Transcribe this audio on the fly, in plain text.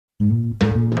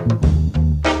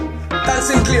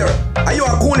SINCLAIR, are you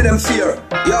cooling them fear?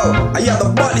 Yo, I hear the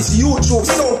body's YouTube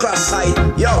Soundclash side.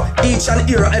 Yo, each and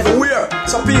era everywhere.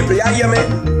 So people, you hear me?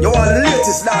 You want the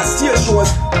latest dance stage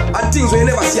shows and things we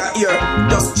never see or hear.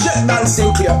 Just check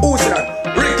SINCLAIR. Who's that?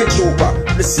 Reggae Trooper,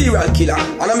 the serial killer.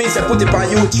 And I mean say put it on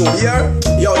YouTube, yeah?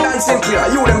 Yo, SINCLAIR,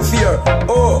 are you them fear?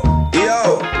 Oh,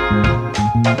 yo.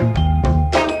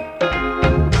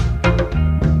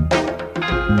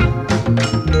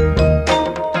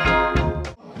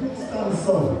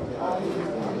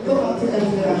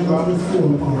 You're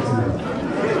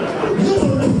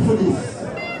not ready for this.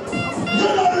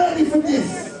 You're not ready for this.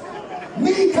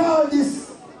 Me call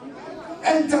this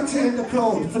entertain the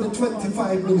crowd for the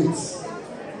 25 minutes.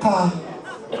 I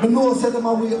know say them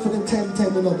I wait for the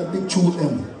 10-10 and the big shoot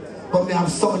them. But me have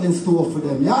something in store for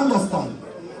them. You understand?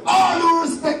 All who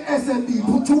respect SNB,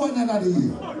 put two on another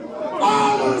year.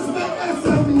 All who respect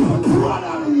SNB, put two on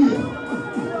another year.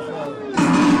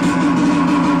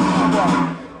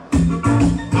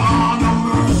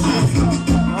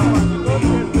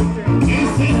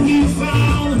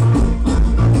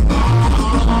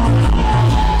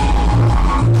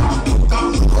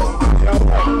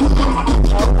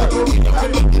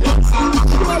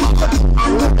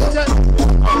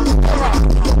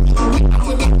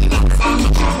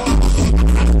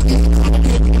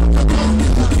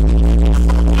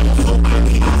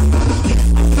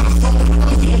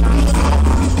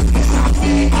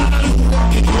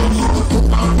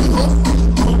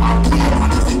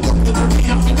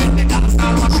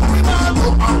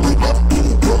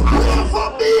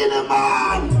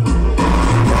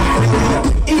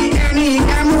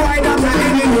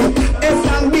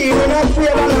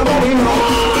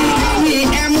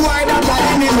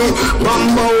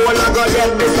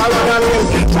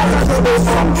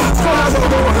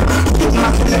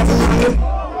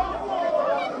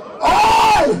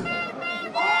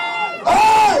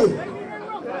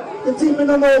 The team in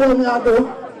the know what me I do.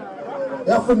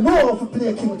 You have to know how to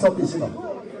play King Tubbys, you know.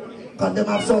 Because they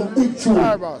have some big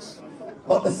tunes.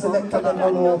 But the selector don't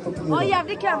know how to play them. Oh, you have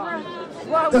the camera.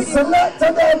 The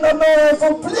selector don't know how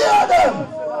to play them.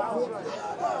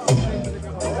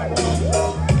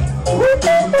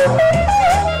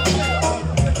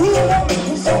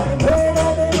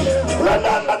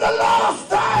 Remember the last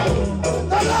time!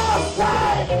 The last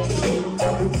time!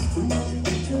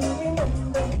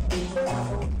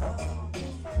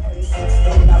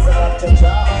 You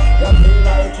feel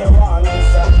like you want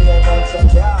something but you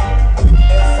can't.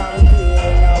 There's something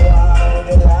in a while with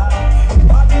the land.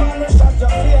 But man, you shut your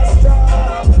face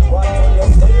down. What will you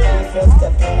say if you're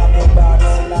stepping up your box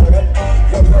in a red?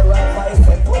 You go right by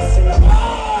the pussy in a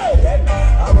head.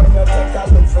 And when you take a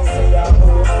look for see you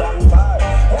move from far.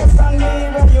 There's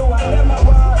something when you and them are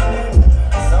warning.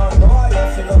 So boy,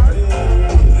 if you go play,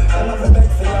 them have a beg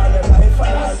for you all your life.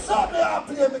 And something I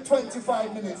play me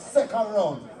 25 minutes, second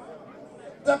round.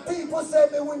 The people say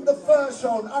me win the first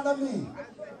round, and me.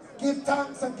 Give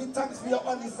thanks and give thanks for your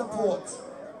honest support.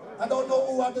 I don't know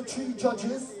who are the three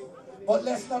judges, but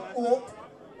let's not hope.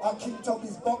 I'm King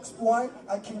Tubbys box boy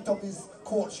and King Tubbys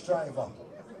coach driver.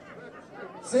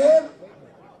 See?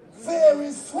 Fair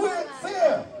is sweet,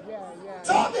 fair.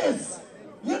 Tubbys,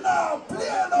 you know,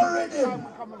 play no rhythm.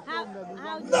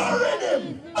 No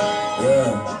rhythm.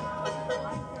 Yeah.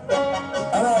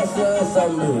 And I say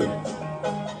something.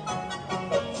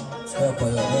 Step on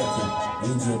your neck,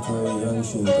 DJ to a young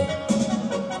shooter.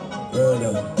 Roll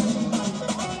up.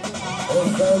 Oh,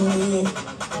 family.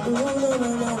 Ooh, na na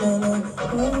na na na.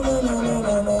 Ooh, na na na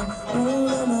na na. Ooh,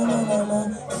 na na na na na.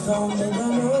 Sound me na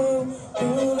know.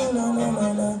 Ooh, na na na na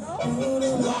na. Ooh, na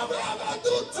na. What we ever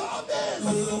do, Tubbys?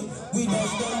 We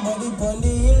dash them body on the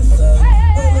hillside.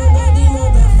 When nobody know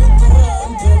that we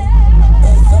turn to.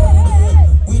 SNB,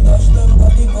 we dash them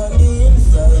body on the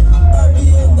hillside. I be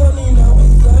a gun in our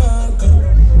circle.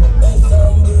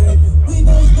 SNB, we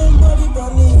dash them body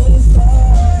on the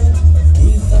hillside.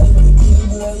 Hillside, we kill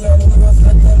boy and cross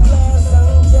like a glass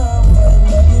and jam. And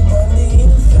body on the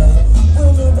hillside.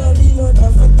 When nobody know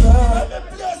that we turn. Let me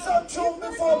play some tune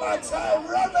before my time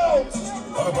run out.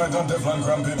 Up and down the flank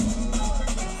cramping.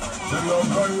 The love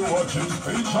guy watching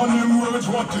speech and him words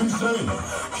what him say.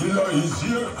 Killer is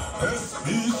here,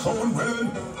 SB sound well.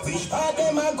 Which part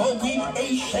them a go with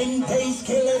Asian days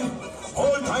killing.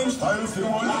 All time style for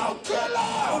one. Now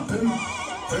killer! Him.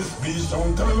 SB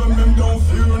sound tell them don't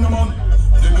fear no man.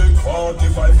 The big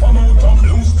 45 from out of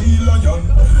blue steel iron.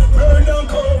 Murder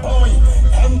cowboy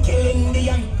and kill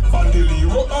Indian.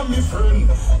 Bandolero and me friend,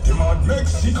 the mad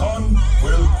Mexican.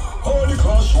 Well, Holy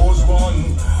Clash was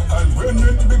one, and when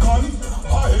it began,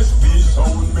 ISP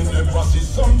sound me never see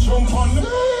some jump on.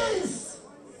 Please!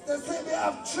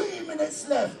 have 3 minutes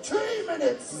left. 3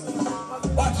 minutes.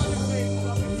 Watch.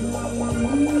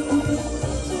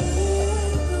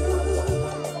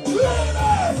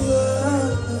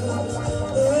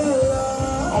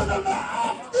 On the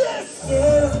map, this.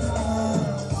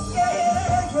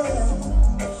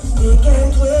 You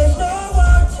can't waste no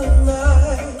one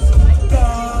tonight.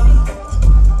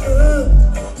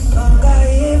 Some guy,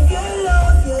 if you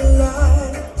love your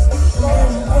life,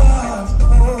 then walk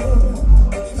home.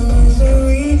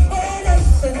 Misery and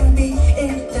SNB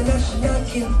International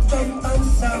Kingdom and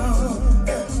Sound.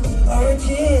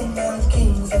 Original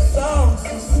kings of sound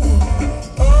system.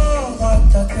 Oh,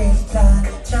 what a great plan.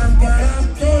 Champion and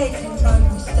plating on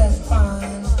Mr. Fine.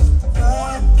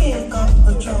 Kick up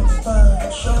the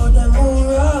drumstick. Show them who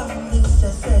run this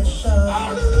session.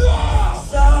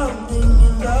 Sounding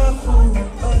in the food.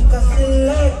 Make a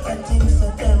select and things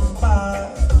that them buy.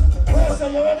 Where's the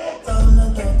ready? Down the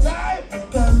time.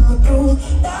 Can we do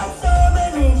that so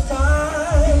many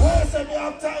times? Where's the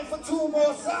have time for 2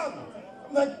 more songs?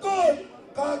 My good.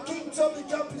 Cause King Tubby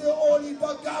can play only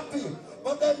Bagapi.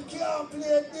 But them can't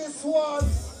play this one.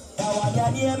 Now what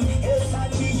your name?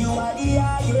 SNB, you are the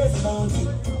highest mountain.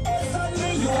 SNB,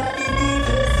 you are the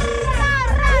deepest sea.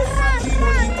 SNB, you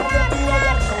are the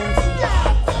highest mountain.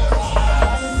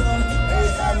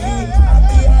 SNB,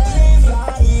 happy and live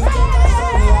life. Take us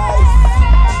on the ice.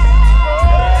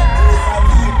 SNB,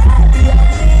 happy and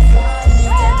live life.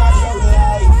 Take us on the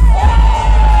ice.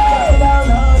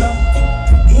 No.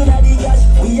 In the gas,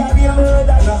 we are real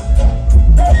murder now.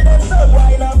 Tell them so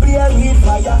why not play with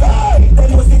fire. Them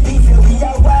must think that we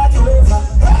are walk over.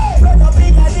 Run up in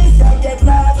this and get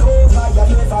knocked over.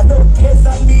 You never know,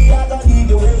 SNB are gonna lead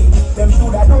the way. Them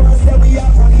shoulda known us that we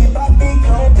are only back big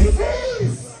company.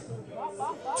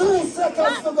 2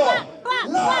 seconds to go.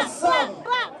 Last song.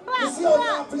 You see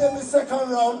how they play the second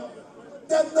round?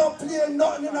 Them not playing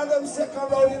nothing in them second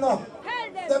round, you know.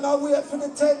 Them are wait for the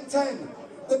 10-10.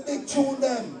 The big tune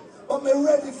them. But me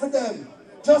ready for them.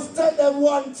 Just tell them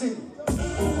one thing.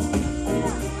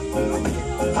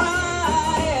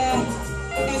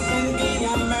 SNB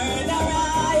a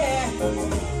murderer, yeah.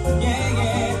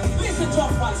 Listen to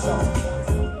one song.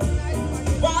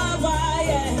 Why,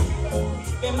 yeah.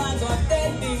 Them a go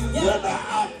dead in, yeah. You're the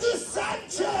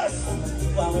anti-Sanchez.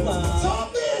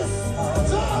 Tubbys.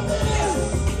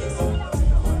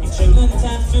 It shouldn't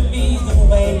have to be the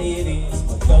way it is,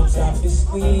 but those have to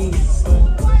squeeze.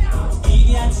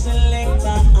 Idiot selector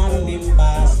and them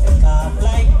pass the top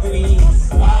like breeze.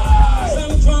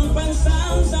 Some drunken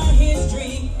sounds are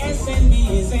history. SNB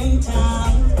is in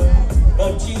town,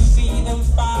 but you see them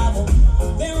father.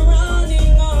 They're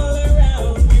running all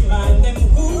around. Remind them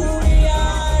who we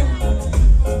are.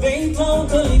 They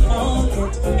totally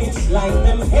forget. It's like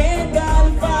them head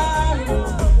on fire,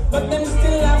 but them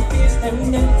still have peace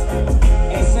them net.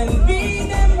 SNB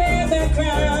them wear the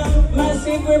crown.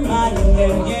 Massive remind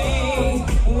them, yeah.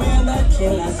 We're the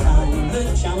killers and the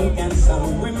champions.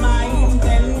 Some remind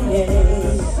them, yeah.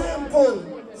 Simple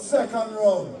second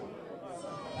round.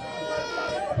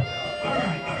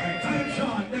 Alright, time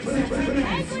shot. Next 10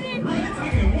 minutes. Run it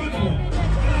again, one more.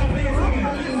 Now play it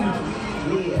again.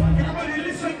 Everybody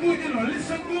listen good, you know,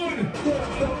 listen good.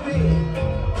 Give me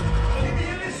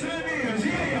your listening ears,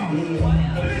 yeah.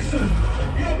 Listen.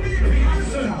 Yo, baby,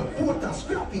 listen. Now, quarter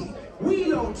scrappy.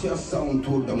 Wheel out your sound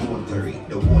to the motory.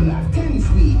 The whole of 10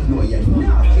 speed, no, you're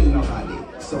not kill nobody.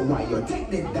 So why you take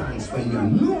the dance when you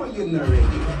know you're not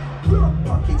ready? Broke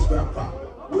pocket scrapper,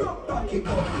 broke pocket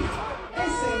bucket.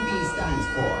 SNB stands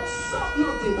for Suck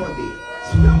Naughty Body,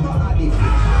 Scrapper Addict.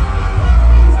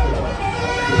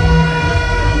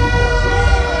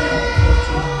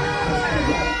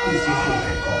 This is your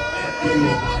record. You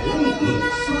never link me,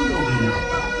 so you're in a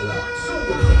bad luck. So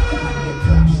you can't get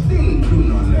clash, still do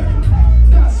not learn.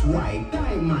 That's why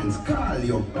diamonds call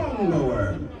you bongo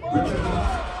worm.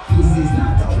 This is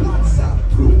not a WhatsApp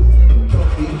group.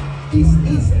 Okay? This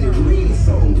is the real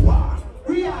sound war.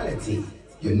 Reality.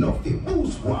 You know fi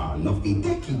boost war, no fi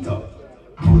take it up.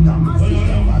 Out of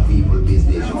massive of people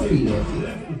business, you feel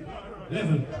it.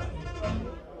 Level.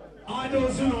 I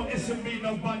don't know SNB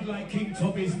no bad like King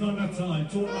Tubbys, none at all. Turn up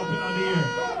in the air.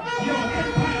 Yo,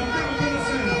 Empire, never gonna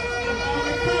say that. I'm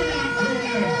a permanent crew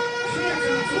there.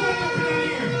 Selector, turn up in the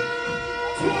air.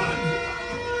 Turn.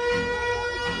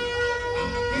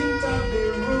 Into the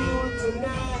room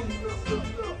tonight.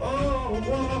 Oh,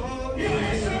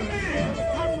 Yeah, SNB.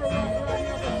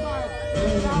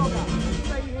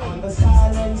 On the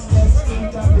silence, let's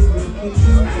keep up the wicked.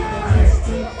 Let's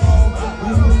take all the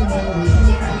blue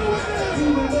memories. You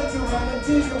will let you run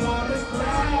until you want to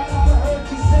cry.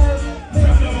 He said,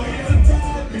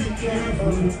 be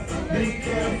careful, be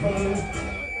careful. fame.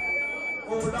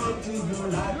 Hold on to you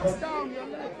like a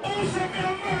Also, me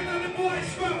a murder the boy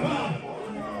scrapper.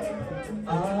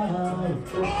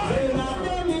 when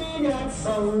I need that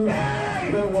song,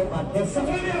 go up at the song,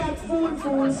 that fool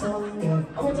song.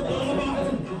 I want to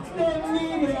they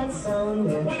need that song.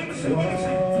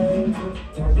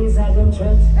 Tubbys are them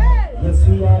trapped, yes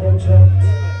we are them trapped.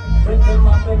 Break them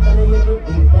up and tell you to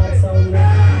beat that sound.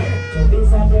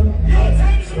 Tubbys are them,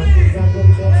 Tubbys are them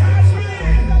trapped.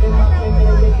 Break them up and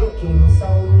tell you to king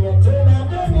sound. You turn out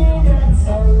they need that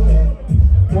sound.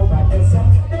 Go back and say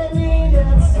they need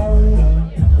that sound.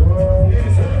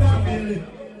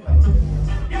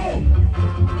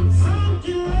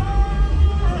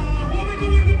 What we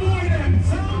doing the boy then?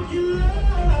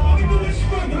 What we doing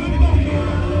scrapper?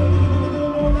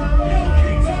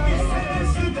 King Tubbys said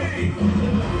this today.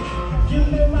 Kill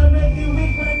them already, we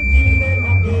can kill them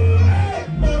again.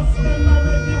 Bust them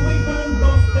already, we can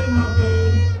bust them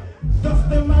again. Dust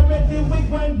them already, we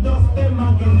can dust them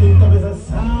again. There is a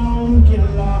sound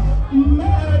killer.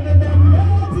 Murder them,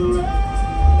 murderer.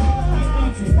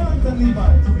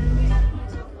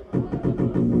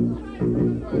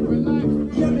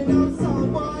 Hear me now, sound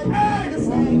boy. This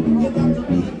time you got to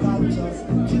be conscious.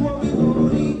 You want me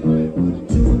going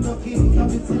to the King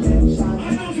Tubbys selection. I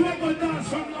know you ain't gonna dance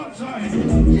from outside.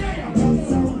 Yeah.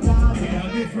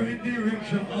 Yeah, different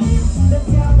direction.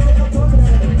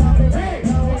 Hey.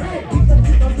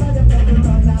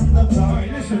 Alright,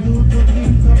 listen.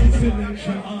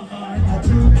 Selection.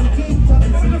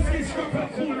 Let's get scrap a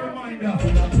cool reminder.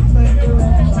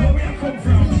 Where we come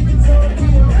from.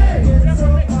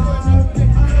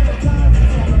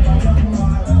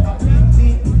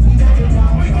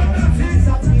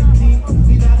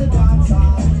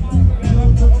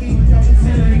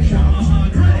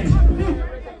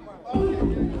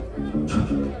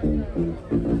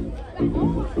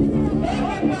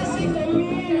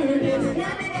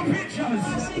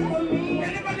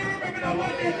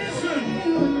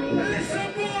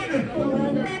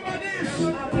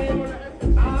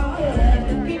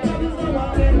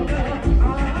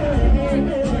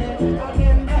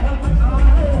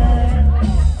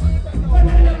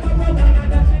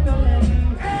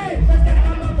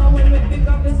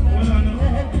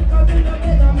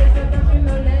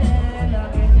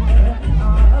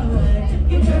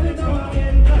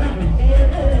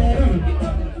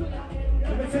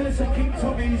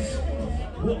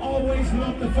 Will always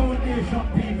love the foundation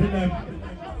people them.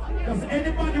 Does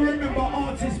anybody remember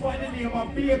artists by the name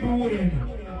of Baby Wayne?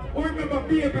 Who remember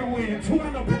Baby Wayne? Two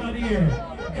hand up in the air.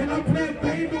 Can I play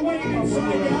Baby Wayne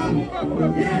inside ya?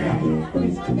 Yeah!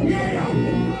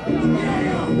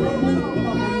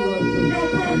 Yo,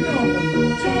 brother!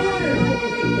 Charlie!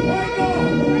 Wake up!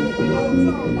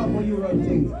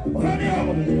 Turn it up!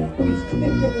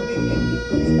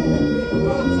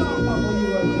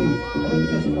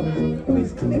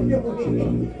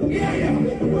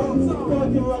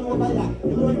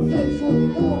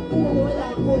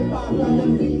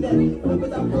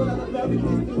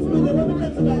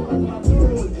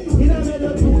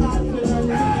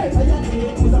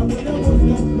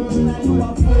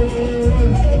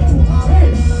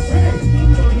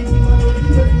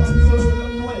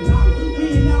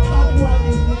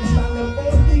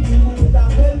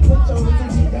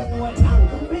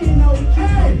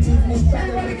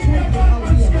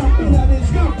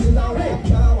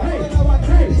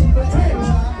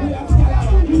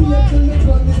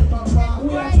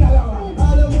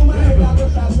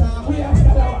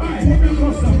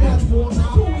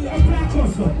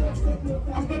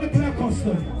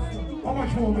 How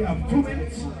much more we have? 2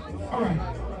 minutes? Alright.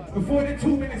 Before the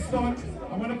 2 minutes done,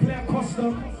 I'm gonna play a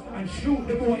custom and shoot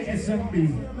the boy SNB.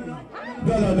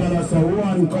 Dollar, so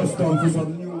one custom for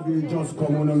some newbie just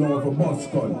come on and over bus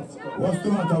gun. What's the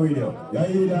matter with you? You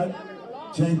hear that?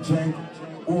 Check,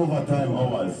 overtime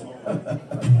hours.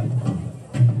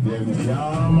 Them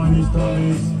can't manage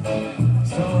stories.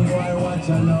 Some boy watch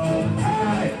you now.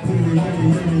 Really,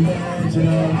 let you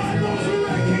know.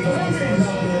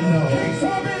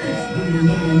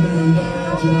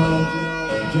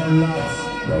 Jealous.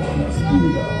 That one a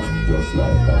speeder, just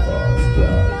like a fast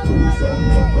car. Two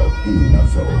some up of in a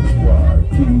sound war.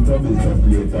 King Tubbys a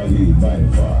plate a lead by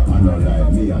far. I know like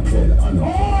me a tell, I know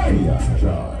me a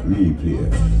draw. Replay,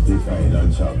 define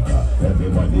and chapter.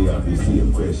 Everybody have the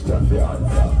same question to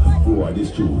answer. Who are the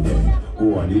student? Who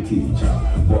are the teacher?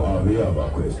 But we have a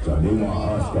question, they want to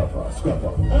ask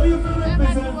scrapper. Oh, you can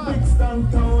represent Brixton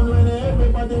town when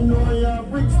everybody know you're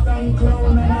Brixton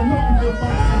clown. And I know you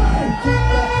find keep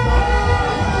that down.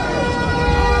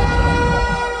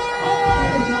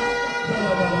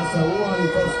 So one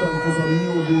custom time for some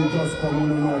new just come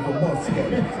on and out of bus.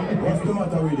 What's the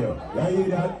matter with you? You hear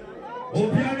that?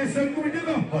 Hope you listen good, you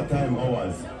know. What time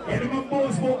hours? Yeah, them a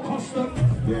boss about custom.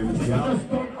 Them I yeah. just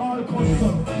done all custom.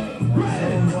 Some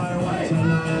boy watch you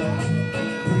now.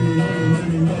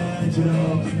 Really bad, you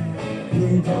know.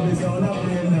 King Tubbys on up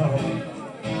here now.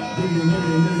 Really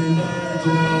bad,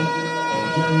 you know.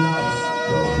 Dreadlocks.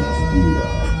 Down a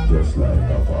speeder, just like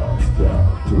a fast car.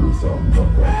 To some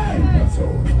bucker in a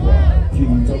sound war.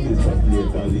 King Tubbys a play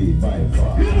the lead by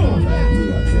far. Like me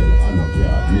a tell, I no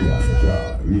care, me a draw.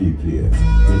 Replay,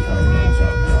 the final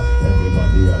chapter.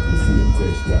 Everybody have the same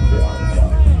question to answer.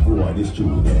 Who are the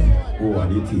student? Who are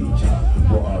the teacher?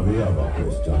 But I we have a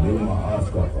question, they want to ask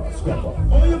scupper.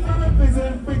 Oh, you can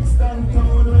represent Brixton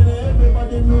Town when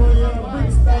everybody know you're a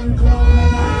Brixton clown.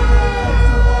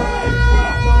 And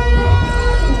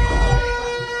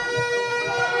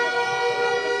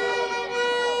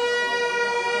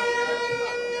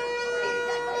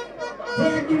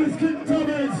Thank you, King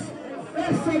Tubbys.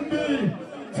 SNB,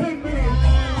 10 minutes.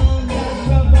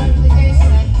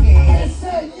 They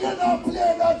say you don't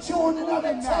play that tune in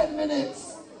another 10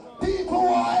 minutes. People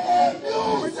want to hear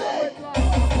music.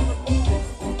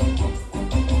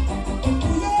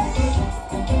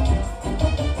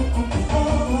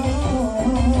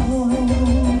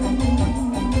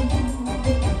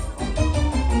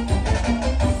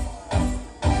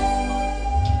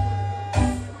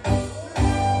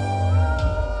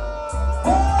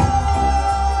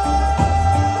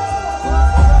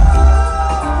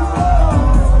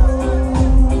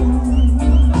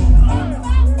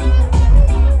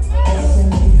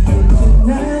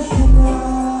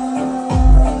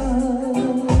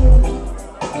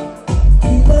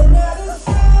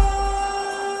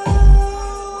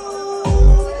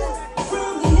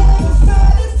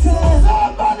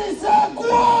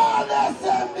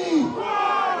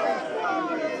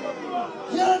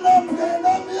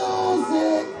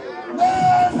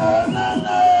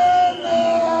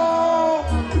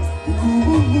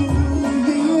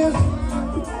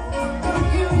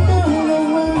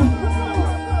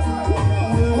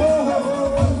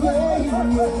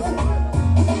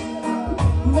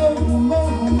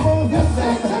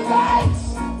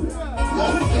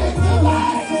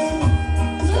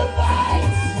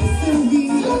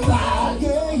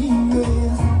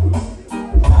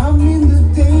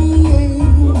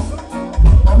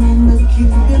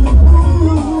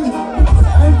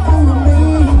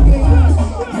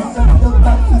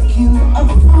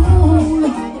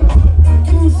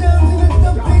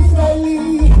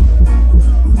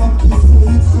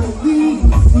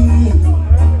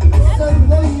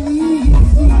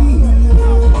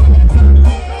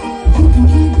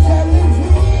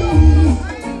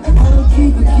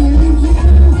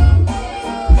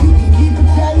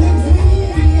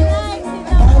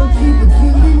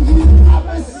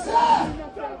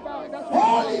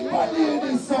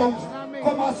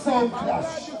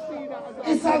 Soundclash.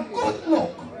 It's a good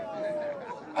look.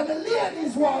 And the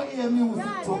ladies want to hear music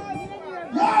too.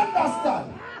 You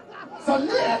understand? So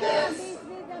ladies,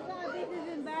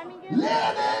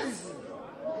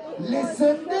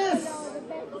 listen this.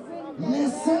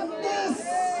 Listen this.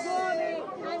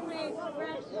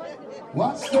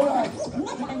 What's the right?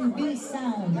 SNB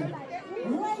sound.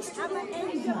 Rise to the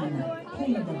occasion.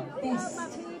 Play the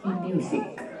best in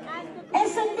music.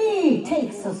 SNB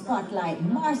takes the spotlight.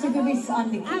 Marcy Vivis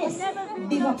on the case.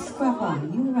 Big up Scrapper,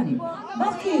 you running.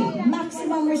 Bucky,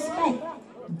 maximum respect.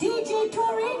 DJ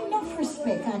Tory, enough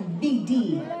respect. And Big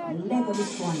D, Lego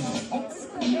this one.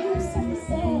 Exclusive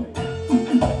set.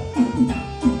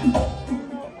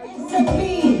 SNB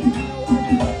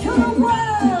to the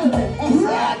world.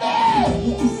 Ready?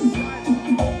 Yes.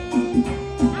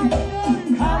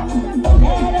 Come,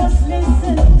 let us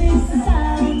listen to this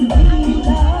sound we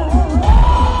love.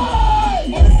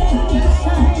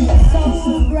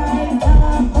 So bright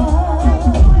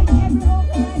above.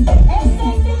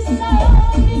 SNB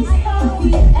sound is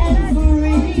happy and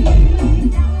free.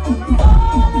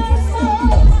 All our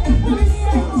souls will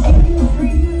set you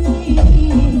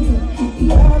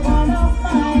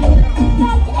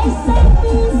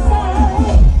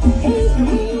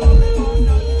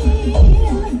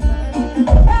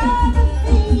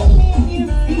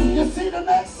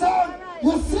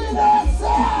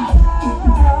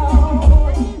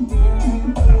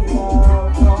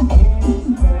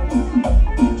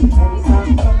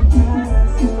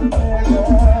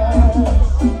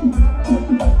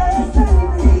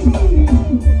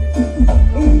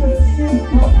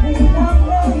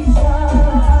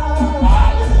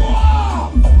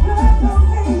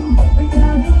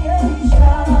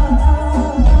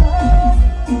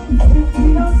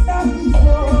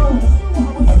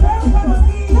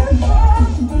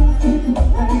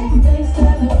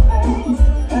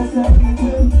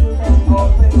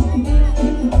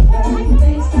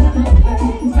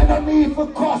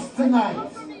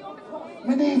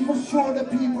to show the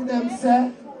people them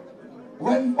say,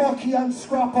 when Bucky and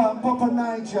Scrapper and Papa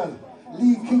Nigel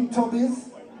leave King Tubbys,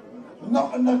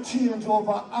 nothing will change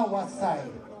over our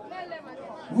side.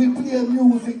 We play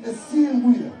music the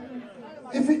same way.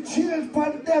 If it change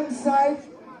on them side,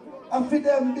 I for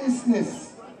them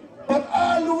business. But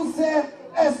all who say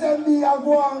SNB are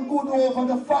going good over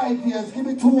the 5 years, give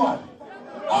me 2 1.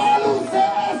 All who say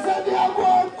SNB are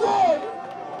going good.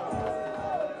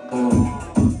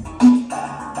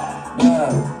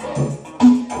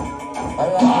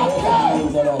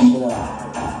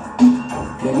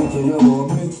 Let me tell you about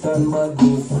Brixton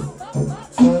badness,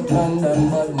 South London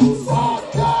badness,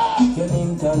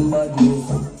 Kennington badness,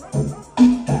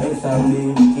 SNB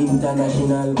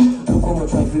International. Look how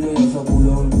much I feel like you're so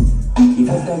cool on. If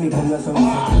I stand me come here some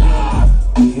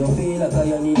if you feel like I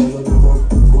need a you to go,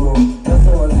 come on. That's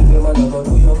the one thing you man about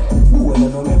to you. Who wanna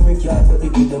know memory card but they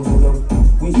keep them full up.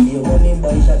 We see money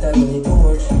buy shot and money too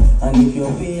much. And if you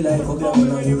feel like a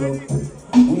girl on you up,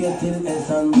 wait till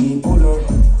SNB pull up.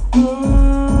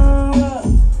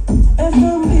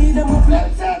 SNB, them up.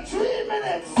 Let's say 3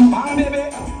 minutes. Man, baby.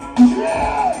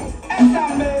 Yeah.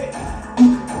 SNB.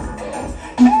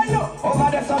 Hey, yo. Over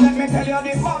there, so let me tell you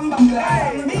this bamba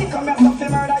clap. Me come here to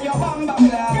murder your bamba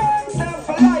clap. Gangsta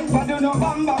for life, but do no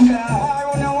bamba clap. I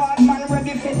don't know what man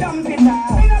ready for dump it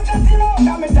out. Me not just out,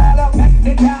 I'm a dollar, make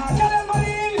the town. Tell them on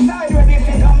the inside, ready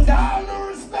for dump down. All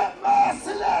respect,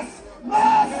 merciless.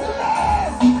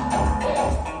 Merciless.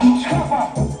 Scrapper.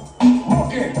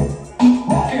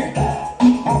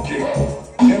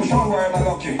 Them sound where I'm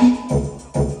lucky.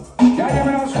 Yeah, hear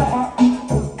me now, Scrapper.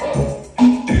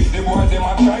 This the boy, them a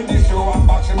try this, so I'm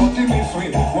boxing out in this way.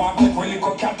 One take we lick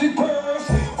up cat it purse.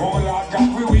 Oh Lord God,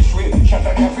 we wish we shut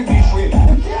the death in this way. You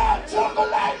can't juggle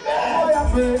like me. Oh, I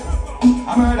pray. I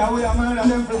murder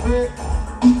them for free.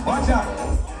 Watch out.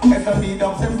 SNB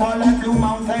dubs them tall like Blue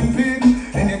Mountain Peak.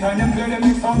 Anytime them play, them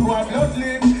make some boy blood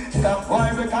leak. Stop boy,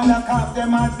 we can lock off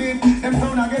them at beat. Them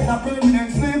sound I get a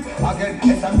permanent sleep. Again,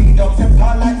 SNB dubs them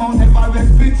tall like Mountain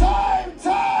Forest Peak. Time.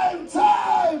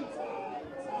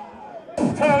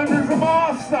 Time is the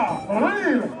master.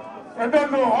 Real. I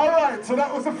don't know. Alright, so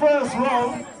that was the first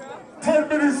round. 10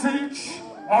 minutes each.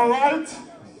 Alright.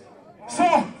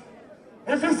 So,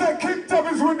 if you say King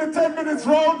Tubbys win the 10 minutes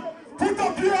round, put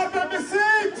up your hand, let me see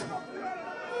it.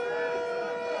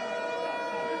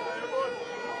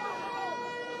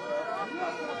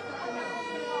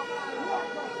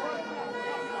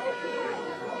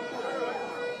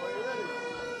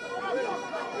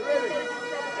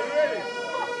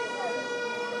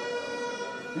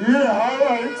 Yeah,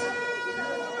 alright.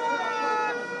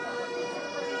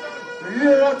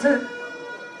 Yeah, I think.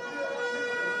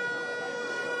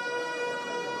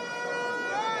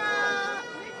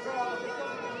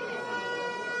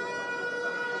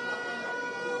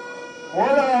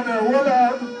 Hold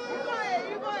on.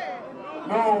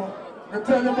 No, I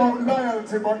tell you about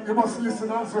loyalty, but you must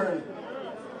listen as well.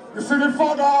 You see the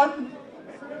father,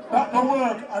 that don't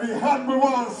work, and the hand we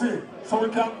want to see, so we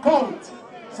can count.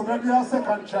 So maybe a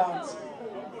second chance.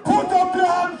 Put up your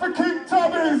hand for King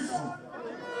Tubbys.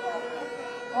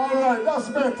 Alright, that's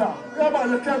better. Yeah, man,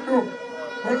 you can do.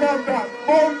 We love that.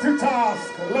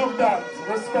 Multitask. Love that.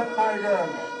 Respect my girl.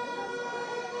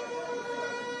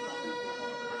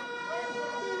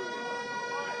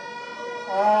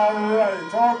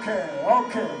 Alright,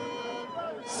 okay.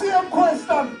 Same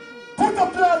question. Put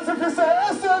up your hands if you say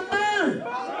SNB.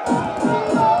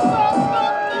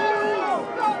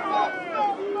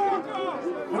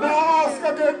 When I ask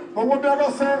again, but what did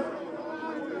I say?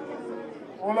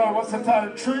 Hold on, what's the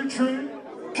time? 3-3.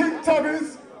 King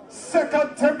Tubbys,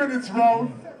 second 10 minutes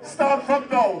round. Start from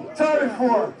now.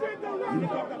 34.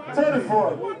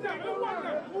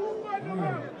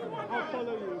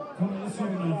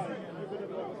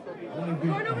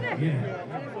 Yeah,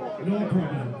 no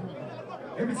problem.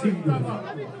 Everything good.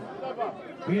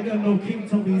 We don't know King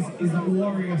Tubbys is a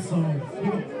warrior song.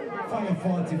 Fire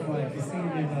 45, you see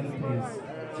him in other place.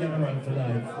 General for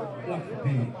life, Black P,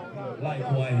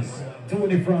 likewise.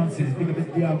 Tony Francis, big up his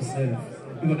damn self.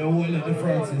 We got the whole of the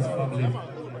Francis family.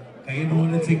 And you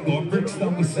know the thing about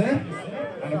Brixton we say?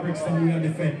 And the Brixton we are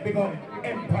defend. Big up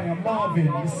Empire Marvin,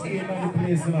 you see him in other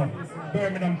place now.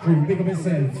 Birmingham crew, big up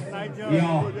himself.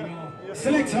 Yeah.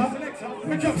 Selector,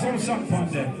 we drop some song from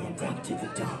them. Back to the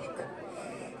dark.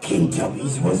 King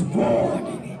Tubbys was born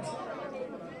in it.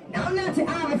 Now I'm not to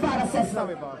army father says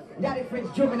so. Daddy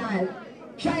Prince Juvenile.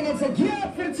 China said, get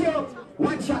up for the tune.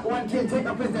 One shot, one kill, take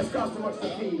a princess, cost too much to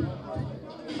feed.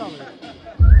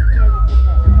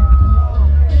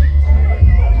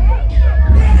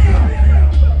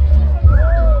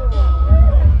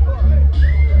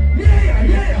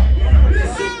 Yeah.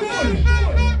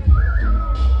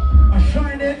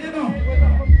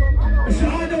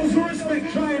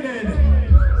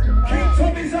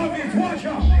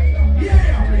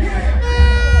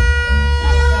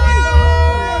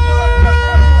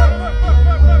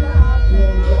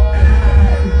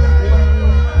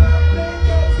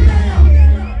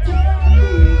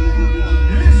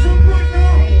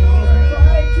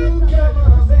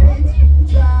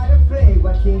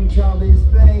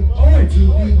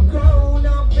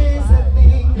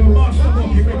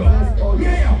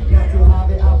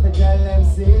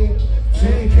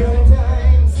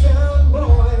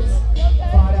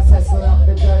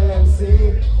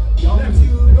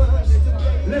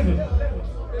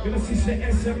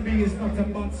 SNB is not a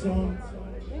bad song.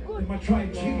 They might try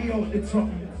jiggy out the top.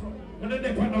 And then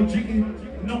they put no jiggy,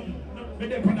 nothing. But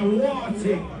they put a war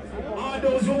thing. All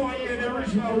those who want to hear the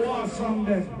original war song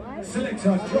then.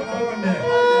 Selector, drop on there.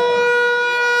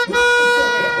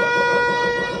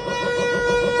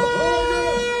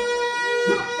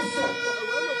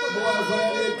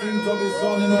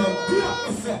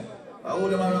 I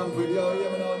hold him around with yo, you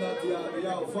know, not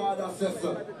yo, father,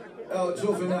 sister, yo,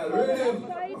 juvenile, read him.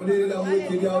 I'm dealing with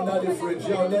wicked, yo, not the fridge,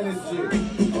 yo, Dennis G.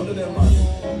 How do them, man?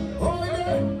 Oh,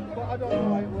 yeah.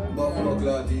 But I'm not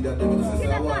glad to that they will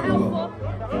say, I want to go. I'm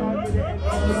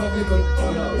just a little,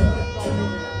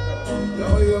 yo,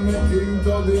 you making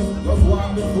Tubbys, just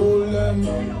want to fool them.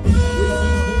 This is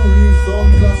the real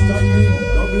Soundclash and me,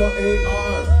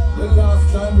 WAR. The last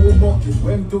time we bucket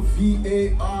went to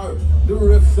VAR. The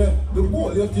ref said, the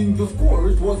goal you think to score,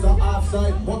 it was a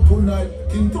offside. But tonight,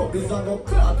 King Tubbys a go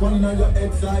clock one in your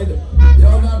head side.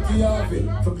 You're not to have it,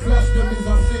 to clash them is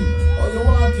a sin. Or you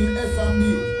want in SNB,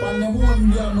 and them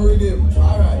one damn rhythm.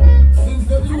 Alright, since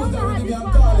they've used the rhythm, you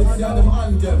call it, see them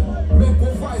anthem. Make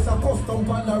one voice a custom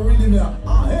pan the rhythm,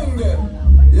 and hang them.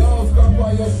 Yo,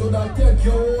 Scrapper, you shoulda take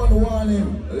your own warning.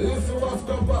 Listen what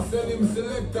Scrapper said him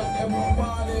select every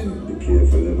morning. Be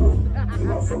careful, you know. You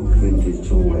know, from vintage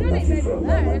to when that is from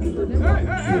now, be careful,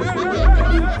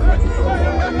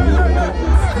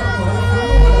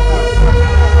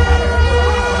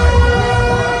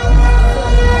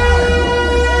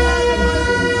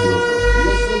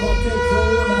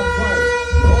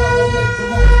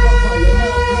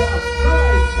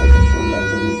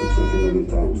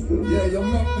 yeah, you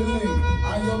make the link,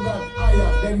 and you got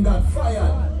hired, then got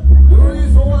fired. The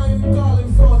reason why him call him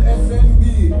son SNB,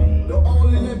 the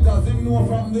only letters him know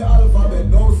from the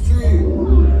alphabet, those three.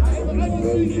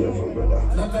 very careful, brother.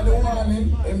 Not at the warning,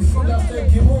 him should have taken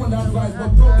him own advice,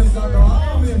 but Tubbys are gonna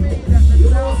harm him. You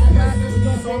know, so SNB,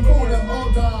 so call them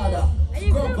out of order.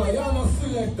 Scrapper, you're not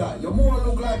selector, you more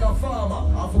look like a farmer.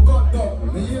 I forgot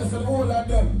that, me hear some all of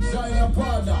them, shine your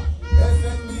partner.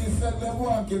 SNB said they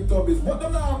want to kill Tubbys, but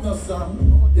them not have no son.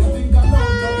 You think I know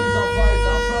Tubbys a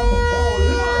fighter from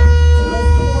Love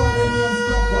to marry me and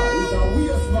Scrapper, he's a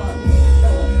waste man.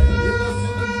 You know,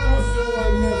 see the most you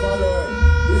will never learn.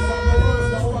 This is the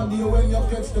worst I want you when you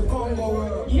catch the Congo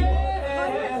world.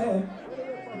 Yeah!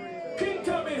 King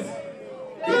Tubbys!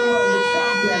 You are the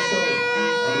champion, so.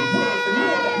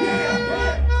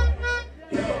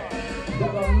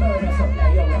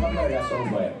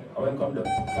 I went come to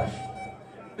Clash.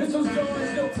 This was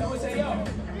Jones Looks, I would say, yo.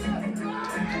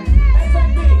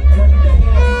 SNB, and I'm begging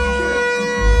you.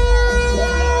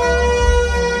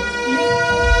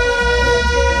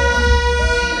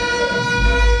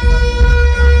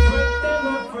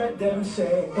 Fret them,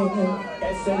 say,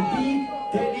 SNB,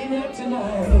 dead in here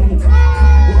tonight.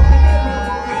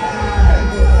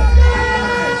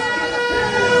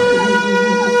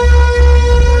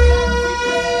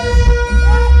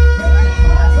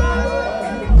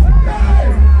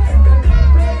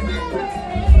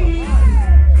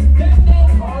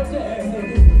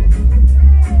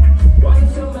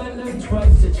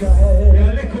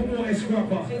 Yeah, little boy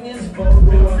Scrapper. Big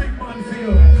man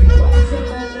feel.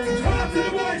 Talk to the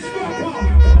boy Scrapper.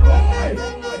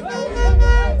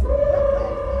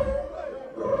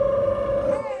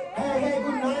 Hey,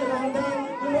 good night, London.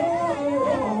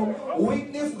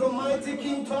 Witness the mighty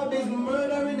King Tubbys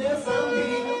murdering SNB.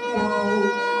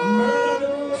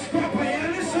 Murder. Scrapper, you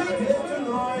listen?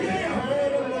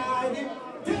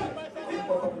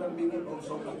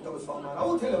 I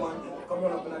will tell you, man. Come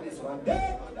run up in this one.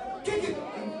 Kick it!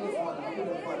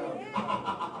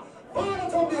 Father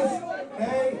Tubbys,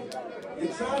 hey, you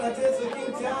trying to taste the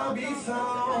King Tubbys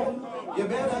sound. You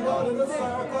better go to the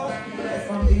circus.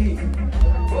 SNB.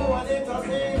 Go and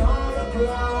entertain all the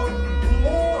crowd.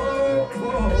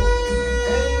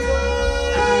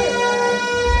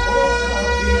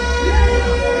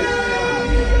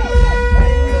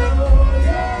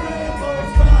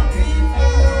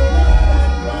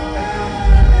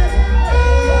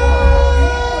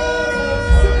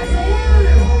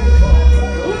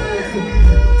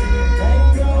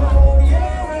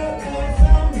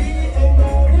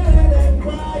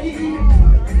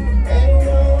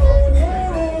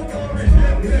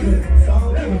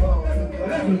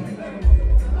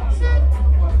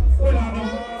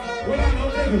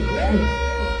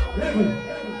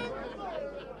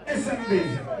 SNB,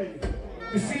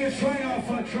 we see a triumph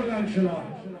for Tarantula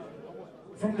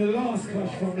from the last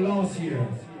clash from last year.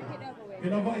 You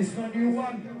know, but it's not new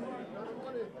one.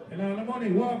 You know, the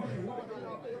money work.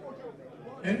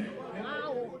 And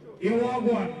you are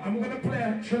one. I'm going to play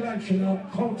a Tarantula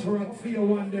counter-up for you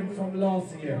one them from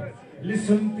last year.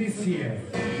 Listen this year.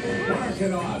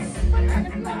 Working on.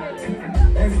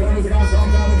 Experience got some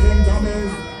kind of King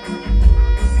Tubbys.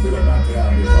 Still not to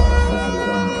have this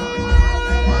one.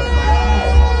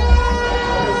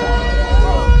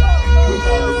 We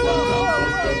call this one down from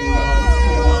getting on.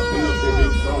 Still want to look at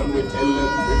big son. We tell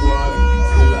them big one.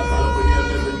 Still a California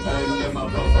every time them a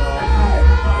perform.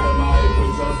 All of my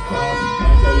people just come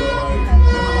and the Lord.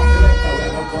 Them a select a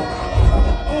weather come.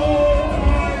 Oh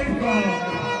my God!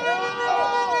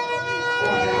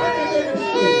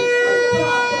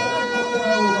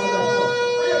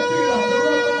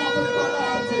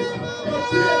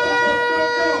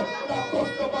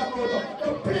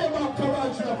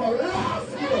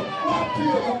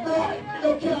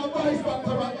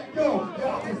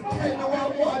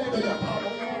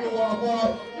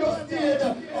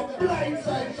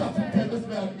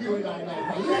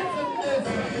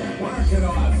 Working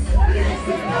on.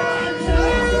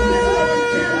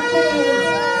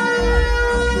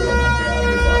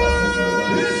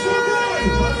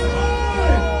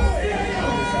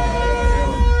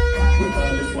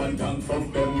 From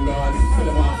them God, still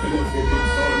them off the left with big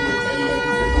son, we tell them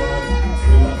to God.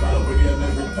 Still a call with them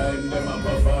every time them a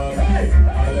perform.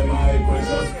 All them hype will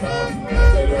just come,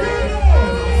 that's the Lord.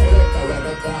 Them a select a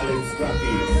rather call him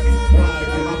scrappy. Why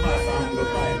give a pass and go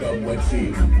find up what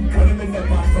cheap. When him in the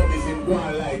past up is him go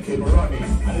on like him running.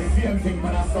 And the same thing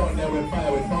when I saw they will buy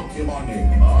with funky money.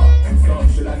 Some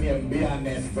should have named be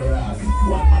honest for us.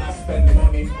 One man a spend the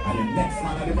money and the next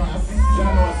man a the boss.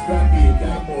 John was scrappy,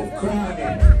 can't move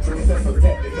crying. Princess will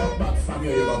take the dog back from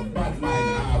you, you got bad mind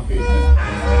half it.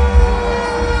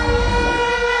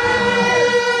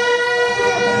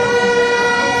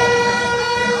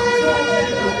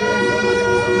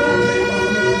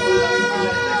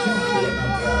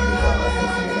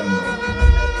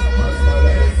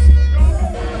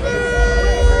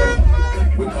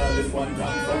 We call this one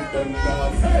time from them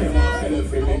gods. Hey, you want to feel a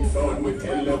feeling sound, we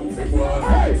tell them to go on.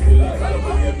 Hey, still a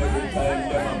California every time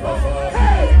them a perform.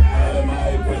 All them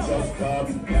hype will just come,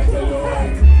 that's the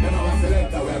Lord. Them a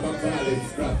selector, we go call it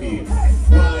scrappy.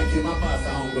 Why give a pass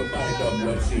and go buy them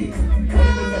what cheap. When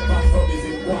him in the past up is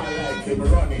him one like him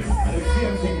running. And the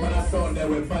same thing when I saw they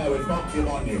will buy with funky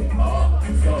money.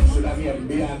 Some should have named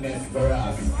be honest for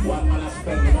us. One man a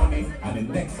spend the money and the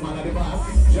next man a the boss.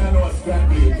 John was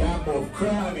scrappy, you can't move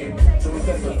crying. So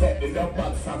says to take the dog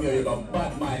back from you, you got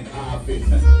bad mind half it.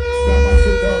 Scrap and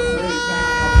shit down straight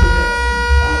down up here.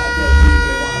 All I tell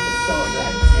people want to sound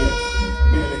like shit.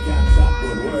 Baby can't chat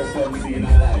good, worse than seen a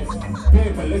life.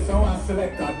 People listen what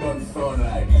selector done sound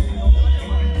like.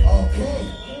 Okay,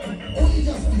 who you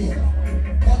just played?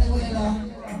 Bunny Wailer.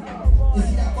 You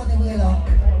see that Bunny Wailer?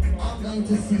 I'm going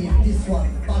to see if this one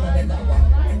better than that one.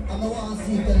 And I want to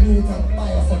see if the Luton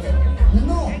buy us again.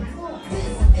 No,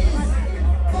 this is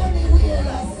Bunny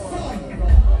Wailer's son.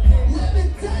 Let me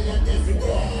tell you this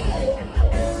boy.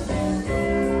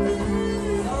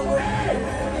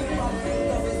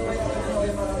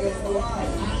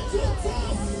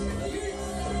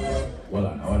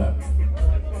 Hold on.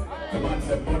 The man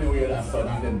said Bunny Wailer's son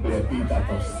and then play Peter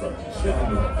Tosh's son.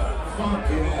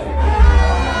 Fucking hell.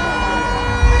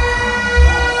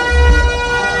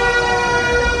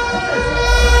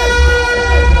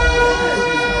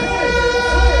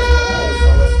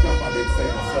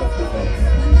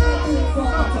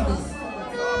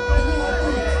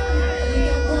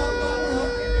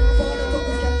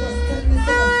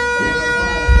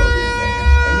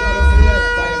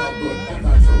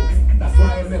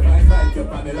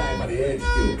 On the line of the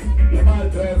HQ. You ball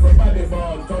to everybody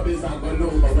ball, Tubbys and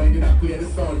Galoo, but when you not play the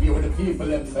sound, you with the people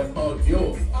them say about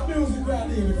you. A music right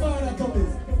here, find that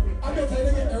Tubbys. I bet you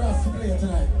get the rest to play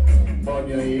tonight. Burn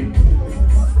your heat.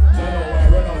 So no way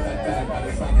run out that time by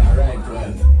the song you write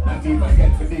well. Not even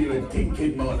get to deal with King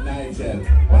Kid Mount Nigel.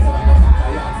 What's the matter with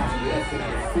the yards and the S in the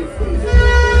 50s?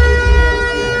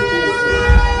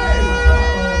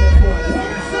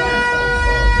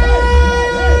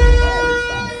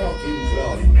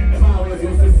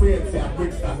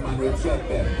 Reject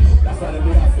them. That's why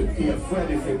we have to be afraid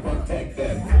if we protect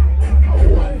them.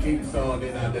 One king sound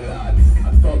in the land.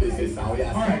 And Tubbys is how we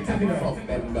have to fuck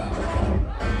them down.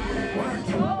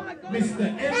 Mr.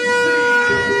 MC.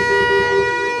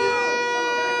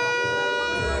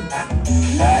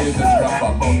 I use this crap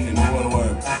about in the whole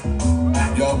works.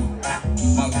 Yo,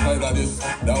 man, side of this.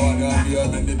 That one you have here,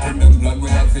 anything them plan we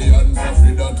have here and stuff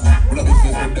with that. But the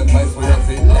business with them vice we have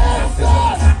here.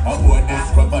 I'm going this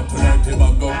crap tonight, him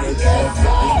and go with the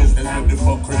business with the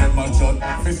fuck with them and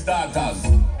shot. For starters,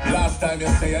 last time you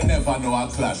say you never know a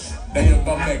clash. Then you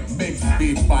go make big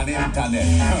speech on the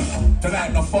internet.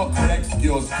 Tonight no fuck with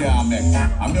excuse can't make.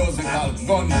 A musical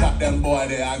gunshot them boy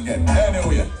they again.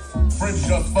 Anyway, Fridge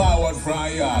just forward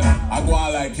from yard. I go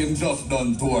on like him just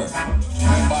done tour.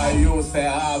 Remember you say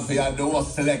Harvey and the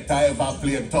worst selector ever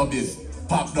played Tubbys.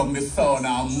 Pop down the sound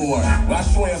and more. I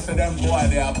show you to them boy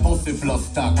they are pussy plus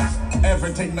stocks.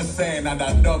 Everything me saying and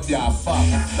that dub ya fuck.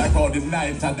 Like how the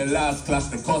night and the last clash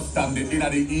the custom the inner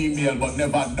the email but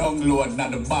never download na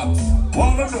the box.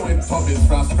 Wanna do it Tubbys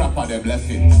from Scrapper them left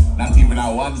it. Not even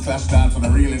a one clash dance when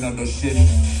I really know the shit.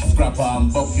 Scrapper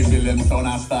and Bucky Bill them sound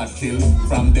and start kill.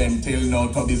 From then till now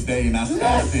Tubbys day in a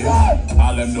started.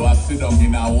 All them do a sit down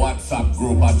in a WhatsApp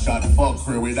group and chat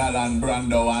fuckery with Alan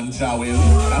Brando and Jawil.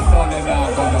 That's all they now.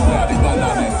 I'm gonna wear the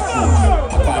banana next truth.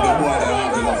 I thought the boy that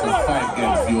have enough to fight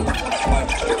against you.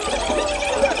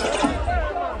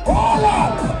 Hold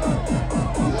on!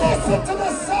 Listen to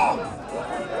the song!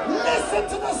 Listen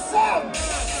to the song!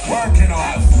 Working on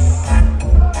us.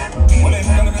 Well, it's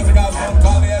gonna be the guys from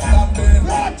Cali SNB.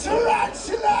 You're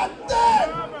tarantula dead!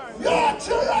 You're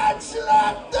tarantula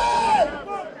dead!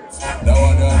 Now I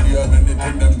don't hear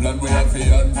anything them plan we have to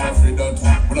unfree done.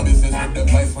 When a business with them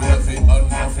vice we have to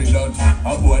unfree done.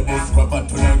 I boy this scrapper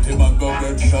tonight him and go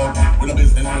get shot. When a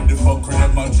business with the fuck with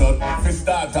them and shot. For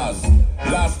starters,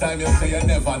 last time you say you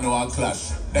never know a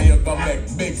clash. Then you go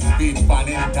make big speech on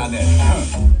the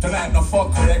internet. Tonight no fuck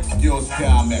with excuse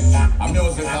can't make. A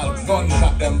musical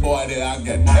gunshot them boy they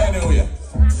again. Anyway,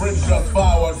 Fridge just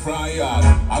forward from yard.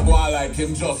 I go on like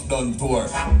him just done tour.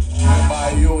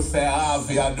 Remember you say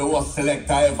Harvey and the worst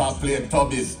selector ever played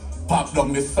Tubbys. Pop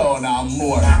down the sound and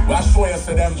more. I show you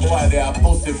to them boy they are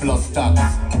pussy plus stocks.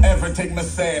 Everything me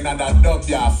saying and that dub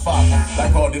ya fuck.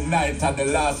 Like how the night and the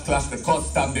last clash the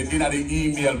custom the inner the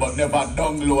email but never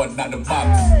download na the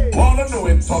box. Wanna do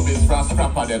it Tubbys from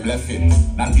Scrapper them left it.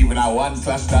 Not even a one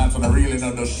clash dance when I really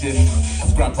know the shit.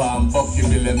 Scrapper and Bucky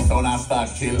Bill them sound and start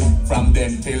kill. From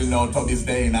then till now Tubbys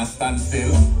day in a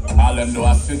standstill. All them do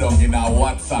a sit down in a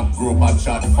WhatsApp group and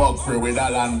chat fuckery with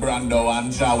Alan Brando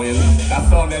and Jawil. That's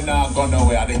how they now gonna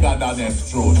wear the God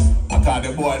honest truth. I call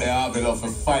the boy they have enough to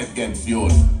fight against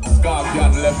youth.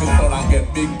 Scorpion left his son and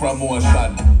get big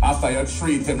promotion after you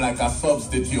treat him like a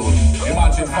substitute.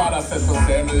 Imagine father says to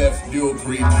say him left Duke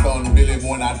Reed son Billy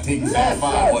one and things so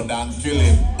forward and kill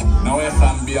him. Now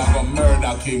SNB are gonna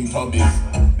murder King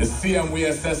Tubbys. The same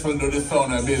way Cecil do the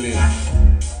son of Billy.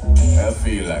 I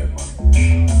feel like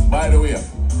man. By the way,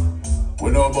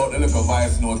 we know about the little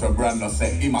voice note where Brando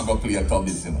said him a go play a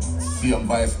Tubbys, you know. Same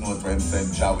voice note when send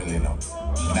Jawil, you know.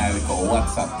 And I look at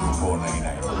WhatsApp group going on, you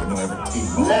know. We know everything.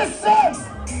 Listen!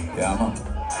 Yeah, man.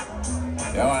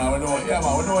 Yeah, man, we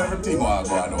know everything what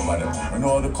go on over there. We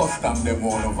know the custom them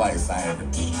on the voice and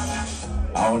everything.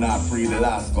 I will not free the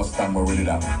last custom we really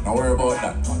that. Don't worry about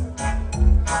that, man.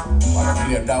 I'm gonna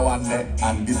play that one there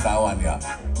and this one here.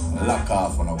 Lock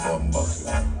off on a gun box.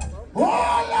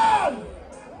 Hold on!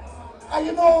 And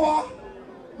you know what?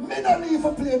 Me no need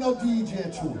to play no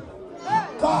DJ tune.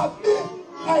 Cause me,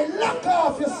 I lock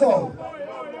off your sound.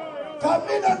 Cause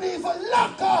me no need to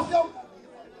lock off your...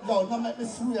 No, don't make me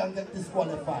swear and get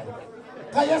disqualified.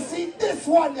 Cause you see this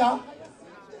one, yeah?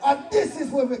 And this is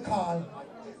what we call...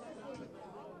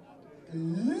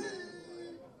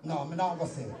 No, I'm not gonna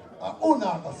say it. I'm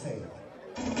not gonna say it.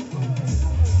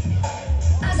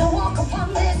 As I walk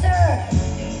upon this earth,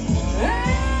 I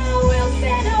will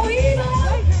fear no evil.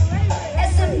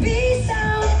 SNB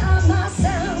sound on my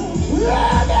sound.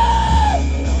 Reggae!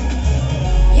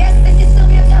 Yes, this is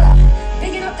Sylvia Teller,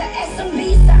 picking up the SNB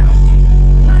sound.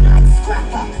 Man like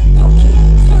Scrapper, Bucky,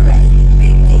 Torres,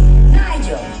 Big D,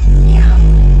 Nigel, yeah.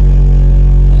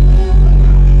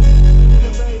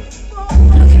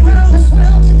 Looking around this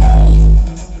world today,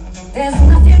 there's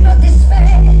nothing but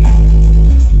despair.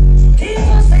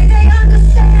 People say they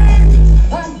understand,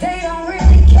 but they don't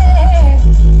really care.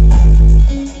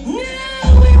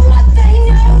 Knowing what they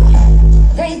know,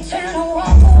 they turn and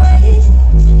walk away.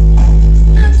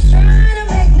 Not trying to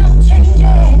make no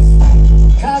changes,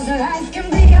 cause life can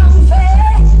be unfair.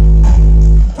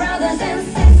 Brothers and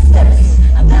sisters,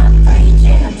 I'm not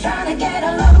preaching, I'm trying to get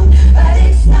along, but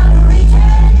it's not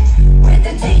reaching. With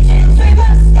the teachings we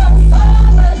must go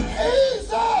forward.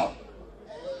 Ease up!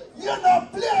 You're not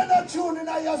playing a tune in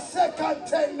your second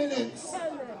 10 minutes.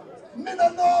 Me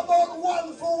don't know about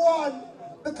 1 for 1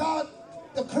 because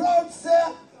the crowd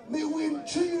say me win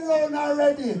 3 rounds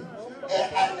already.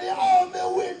 Anyhow me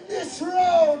win this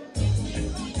round.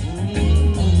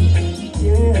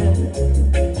 Yeah.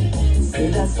 Say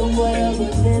that somewhere I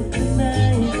was there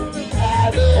tonight.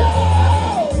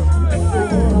 Anyhow!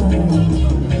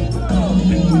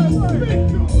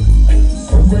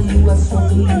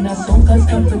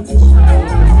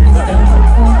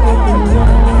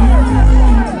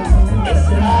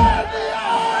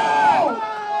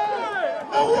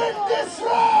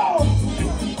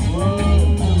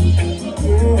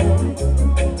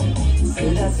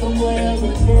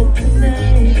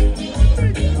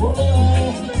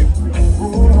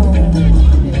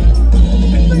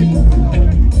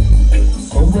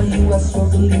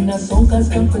 battle in a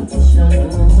Soundclash competition.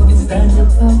 It's time to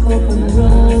pack up and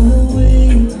run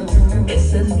away.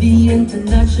 SNB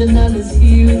International is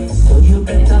here, so you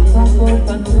better pack up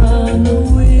and run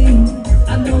away.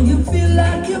 I know you feel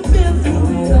like you've been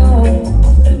through it all,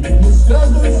 and in your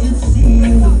struggles you see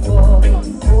the fall.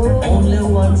 Only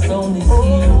one sound is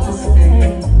here to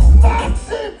stay.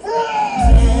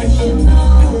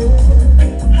 National.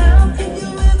 How can you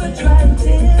ever try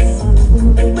this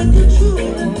when you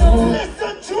truly know?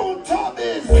 Listen to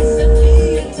Tubbys. SNB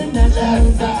International.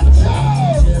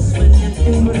 Just when you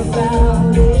think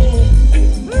about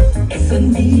it,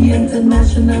 SNB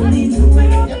International needs a way.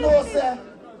 You know, sir,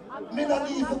 me not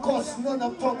need to cuss none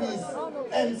of Tubbys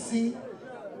MC.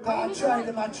 Cause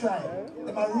I try.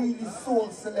 Them are really soul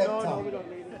selector.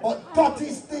 But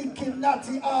Totty's thinking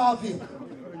Natty Harvey.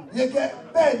 You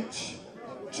get bench,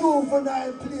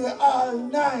 juvenile play all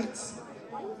night.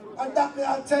 And that me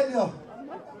I tell you.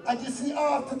 And you see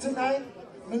after tonight,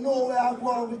 me know where I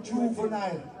go with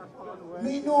juvenile.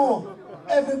 Me know,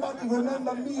 everybody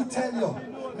remember me tell you.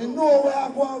 Me know where I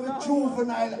go with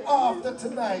juvenile after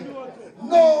tonight.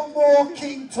 No more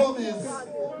King Tubbys.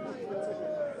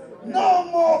 No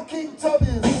more King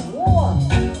Tubbys. War.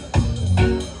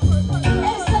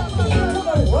 SNB to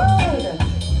the world.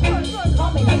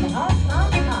 Coming in hot,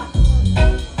 hot, hot.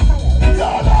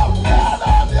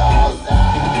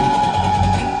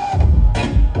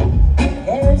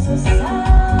 There's a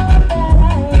sound that I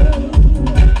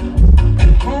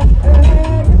have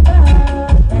heard about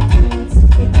that's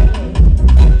fitting.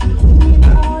 In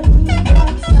all you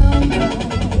got some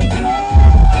noise.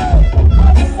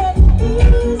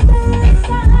 SNB's the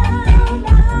sound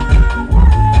I've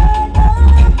heard about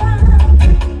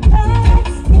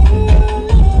that's still in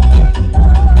love.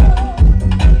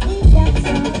 He gets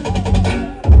on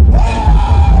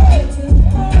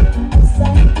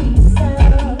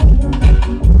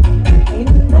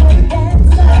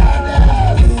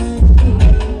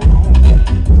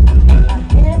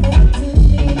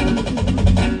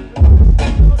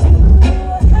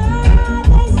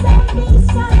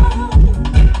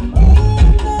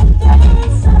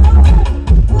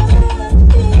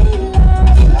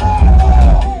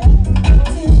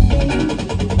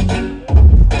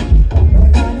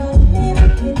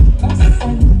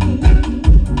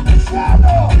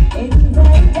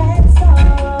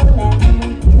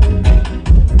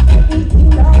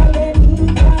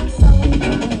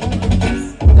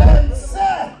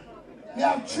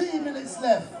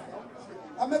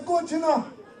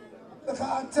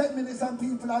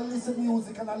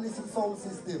music and I listen sound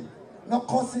system. No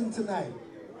cussing tonight.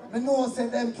 Me know say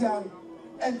them can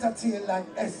entertain like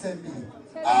SNB.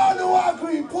 All who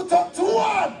agree, put up to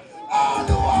one. All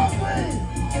who agree.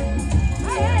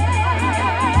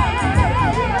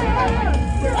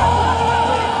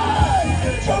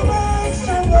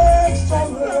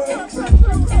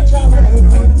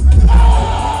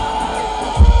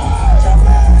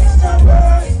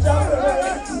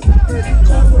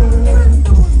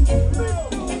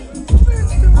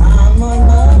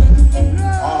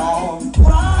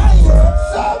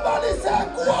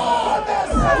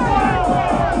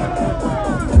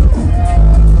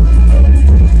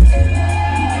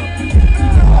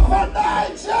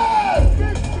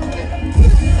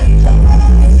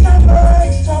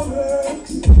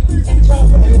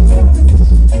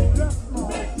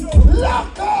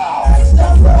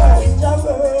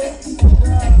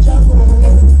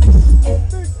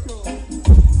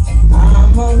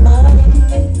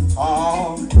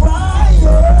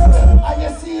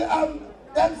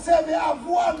 Them say me have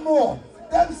one more.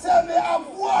 Them say me have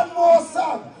one more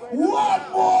song.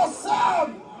 One more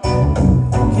song.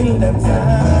 Kill them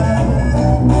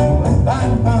time.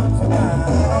 Bang, bang, for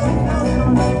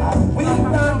time. We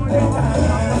got the time.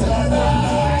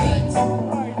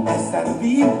 SNB,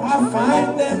 I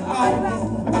find them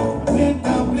out. We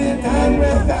complete and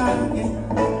we're dying.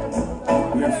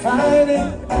 We're fighting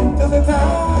to the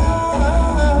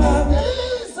time.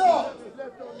 Ease up.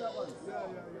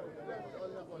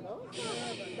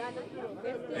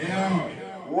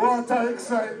 Yeah. Water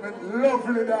excitement,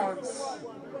 lovely dance.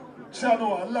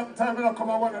 Chano, a long time I come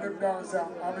on one of them dances.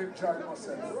 I'm enjoying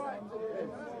myself.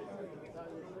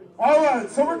 Alright,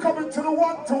 so we're coming to the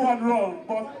one-to-one round,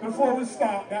 but before we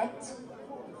start that,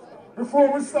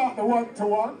 before we start the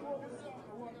one-to-one,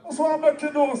 that's why I'm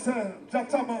making no say,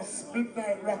 Thomas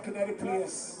Midnight rocking at the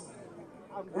place.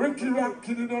 Ricky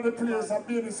rocking in the place and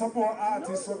maybe some more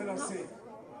artists so I'm gonna say.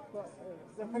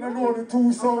 I'm gonna know the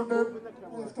two sound them,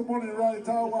 if the money right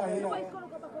or why, you know.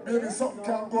 Maybe something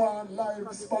can go on live,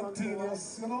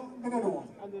 spontaneous, you know, I don't know.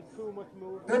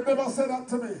 They've never said that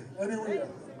to me, anyway.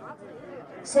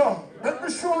 So, let me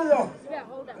show you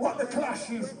what the clash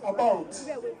is about.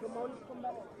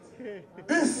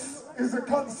 This is a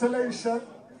consolation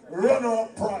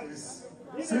runner-up prize.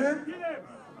 See?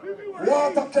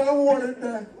 Water can hold in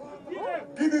there.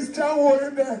 Guinness can hold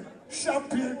in there.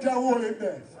 Champagne can hold in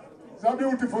there. It's a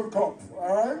beautiful cup,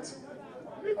 alright?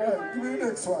 Alright, give me the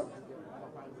next one.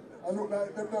 I look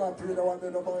like them not pay the one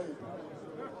they don't mind.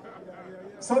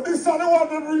 So this is the one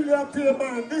that really appear,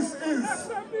 man. This is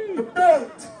the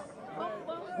belt.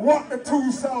 What the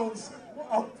two sounds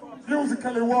are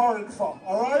musically warring for,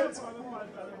 alright?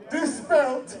 This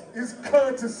belt is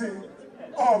courtesy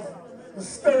of the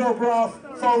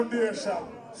Stereograph Foundation.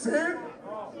 See?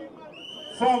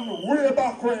 From way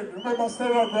back when. Remember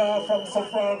Stereograph from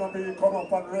Safran and me come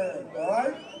up and red,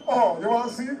 alright? Oh, you want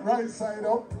to see it? Right side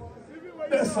up.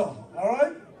 Yes, sir,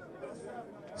 alright?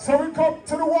 So we come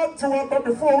to the 1-to-1, but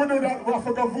before we do that, we have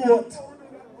to go vote.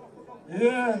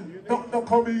 Yeah, don't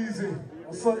come easy.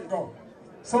 So it go.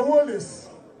 So hold this,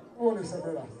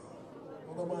 brother.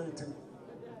 What am I eating?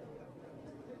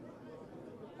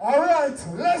 Alright,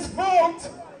 let's vote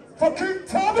for King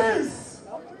Tubbys.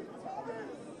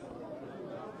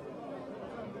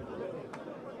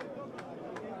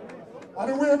 And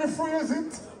the way we phrase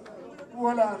it,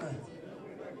 hold on.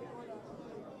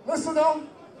 Listen now.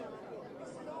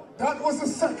 That was the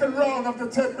second round of the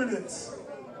 10 minutes.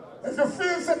 If you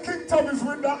feel that King Tubbys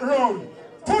win that round,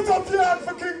 put up your hand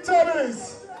for King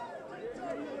Tubbys.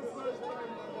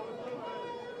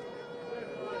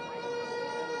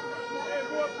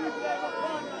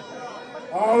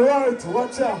 All right,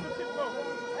 watch out.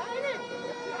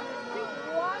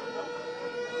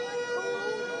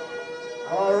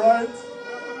 All right.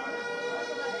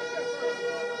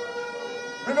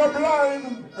 We're not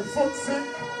blind, the foot sick.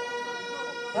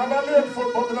 I'm a lame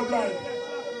foot, but we're not blind.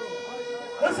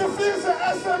 If you feel the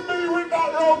SNB win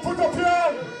that round, put up your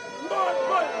hand.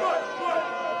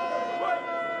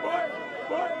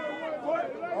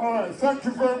 All right, thank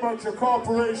you very much. Your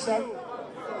cooperation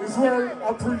is very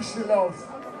appreciative.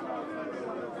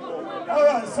 All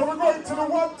right, so we're going to the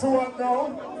 1-to-1 now.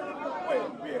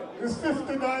 It's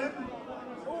 59.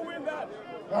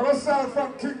 Now let's start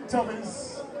from King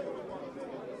Tubbys.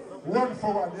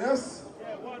 1-for-1, yes?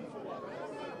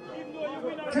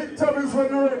 King Tubbys, when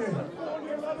you're ready.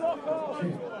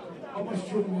 How much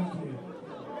tune we are playing?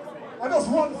 I just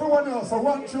 1-for-1 now, so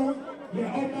 1 tune. Yeah,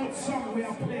 how much song we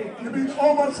are playing? You mean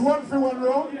how much 1-for-1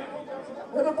 round?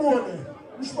 Where the board there?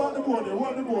 Which part the board there?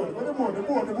 Where the board? Where the board? The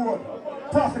board, the board.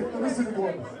 Perfect, let me see the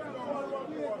board.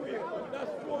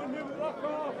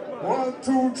 1,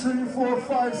 2, 3, 4,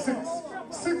 5, 6.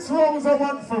 6 rounds are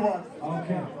 1-for-1.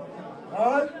 Okay.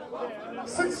 Alright?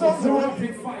 6 rounds are 1.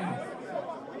 Rapid fire.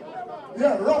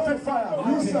 Yeah, rapid fire.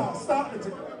 You start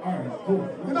it. Alright, cool.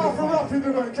 You know, for rapid,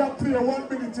 you know, you can't play 1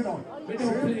 minute, you know. We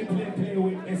don't play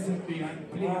with SNB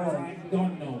and play as I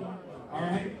don't know.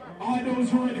 Alright? All those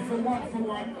who are ready for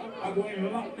 1-for-1 are going to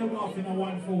lock them off in a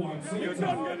 1-for-1. So you shut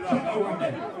that one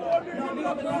there. Now, we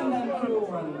got the London crew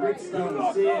and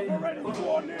Brixton saying,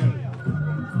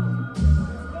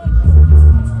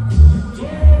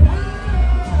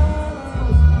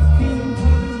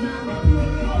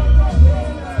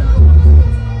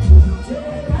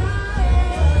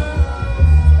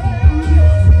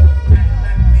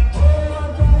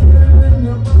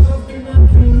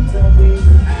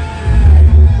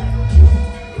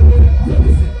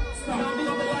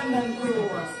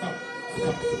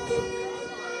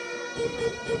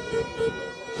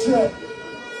 Check.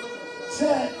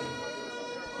 Check.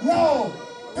 Yo,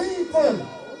 people.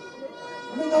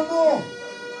 Me don't know.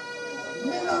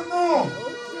 Me don't know.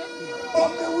 But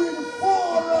me win 4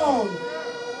 rounds.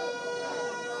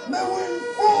 Me win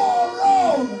 4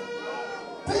 rounds.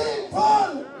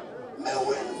 People. Me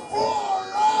win 4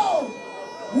 rounds.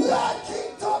 We are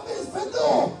King Tubbys for no.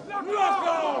 We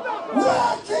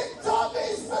are King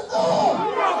Tubbys for no.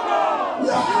 We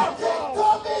are King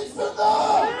Tubbys for no.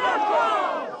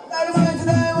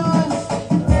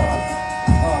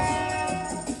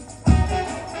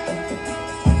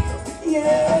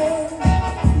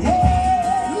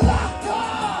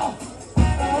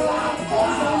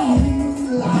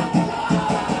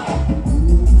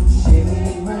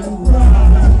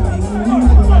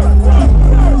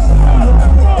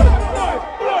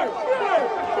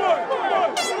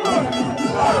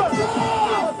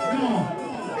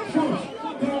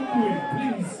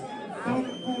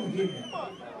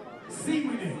 Sing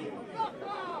with it.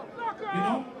 You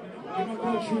know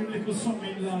go through a little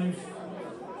something in life.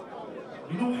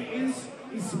 You know what it is?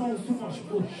 He smells too much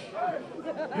bush.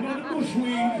 You know the bush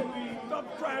weed?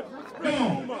 No.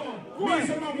 Me as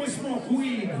a man will smoke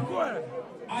weed.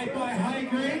 I buy high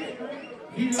grade.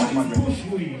 He likes bush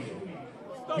weed.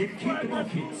 He keep the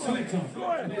bucket. Select him.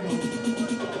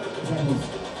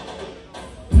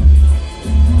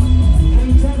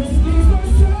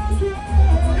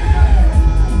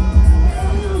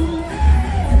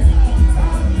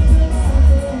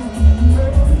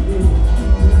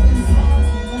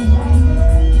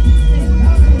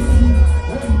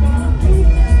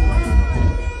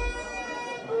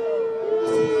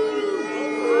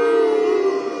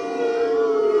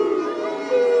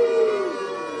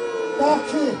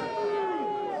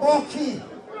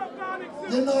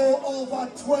 You know, over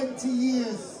 20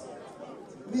 years,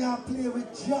 me I play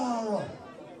with Jara,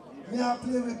 me I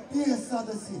play with Bass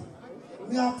Odyssey,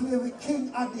 me I play with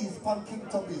King Addies from King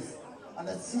Tubbys, and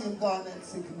the same garnet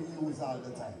sick me use all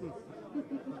the time.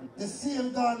 The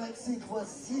same garnet sick was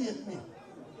saved me.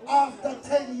 After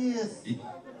 10 years,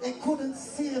 it couldn't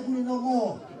save me no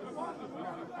more.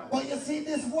 But you see,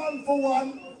 this one for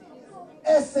one,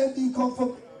 SNB come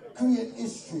for create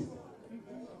history.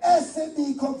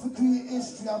 SNB come for create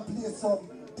history and play some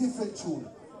different tune.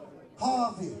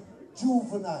 Harvey,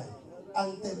 Juvenile,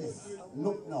 and Dennis.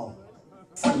 Look now.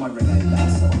 Someone reggae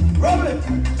dancehall. Roll it!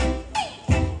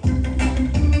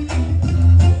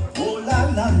 Oh la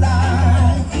la la,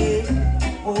 yeah.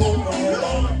 Oh no,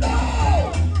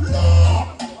 no.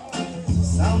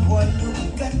 Someone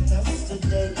look at us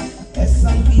today.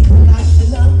 SNB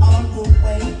International all the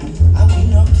way. And we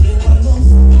not care what those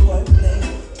people play.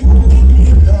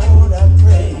 Lord, I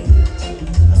pray.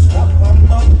 I strap on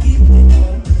up, keep it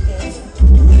confidence.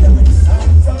 Remember the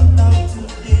sound from now to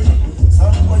then.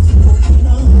 Someone you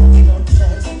know, no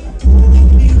chance.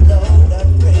 Holy Lord, I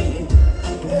pray.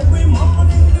 Every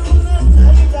morning, noon and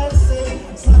night, I say,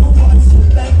 someone you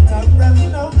like a ram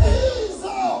now.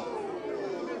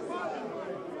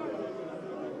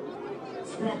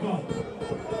 Scrub up.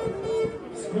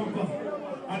 Scrub up.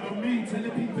 I don't mean to the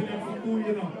people that from who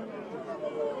you know.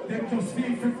 Them just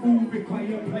feel for food because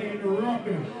you're playing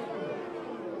rubbish.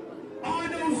 All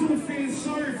those who feel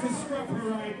sorry for Scrapper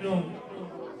right now,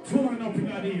 torn up in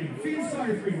the ear. Feel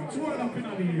sorry for you, torn up in the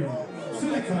ear.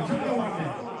 Selector, try to one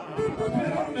there. Play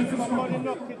it up there for Scrapper.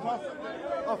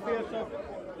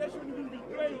 They shouldn't even be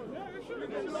playing.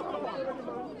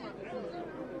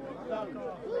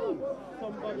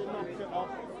 Somebody knocked it up,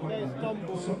 they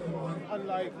stumbled, and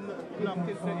like knocked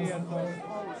it to the ear.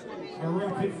 A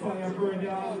rapid fire burn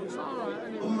down.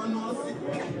 I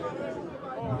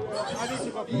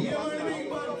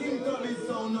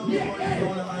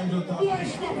need to go. Boy,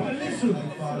 stop and listen.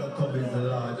 Father Tubbys the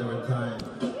Lord every time.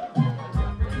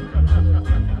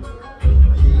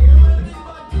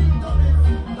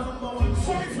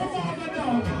 Sorry for Mama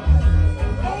Dog.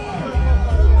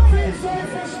 Feel sorry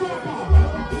for Scrapper.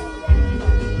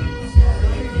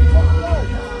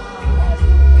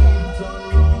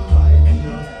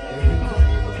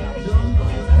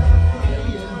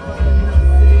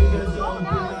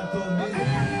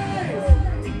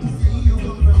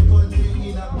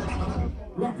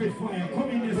 Rapid fire, come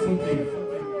in here something.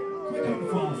 Quick and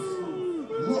fast.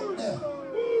 Look there.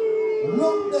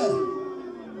 Look there.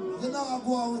 You know I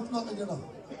go on with nothing, you know.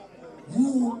 You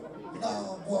now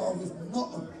go on with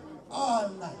nothing. All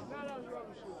night.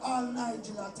 All night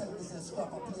you not tell me say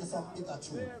Scrapper play some bigger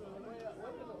tune.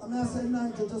 I mean I say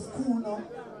Nigel just cool now.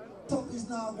 Tubbys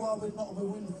now go on with nothing, we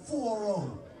win 4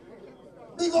 rounds.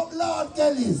 Big up Lord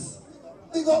Kellys.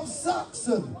 Big up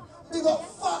Saxon. Big up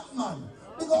Fat Man.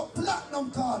 Big up Platinum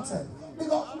Cartel. Big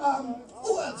up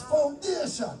who else?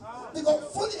 Foundation. Big up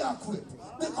Fully Equipped.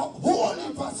 Big up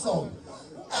Holy Sound.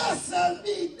 SNB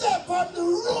Dep on the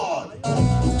road.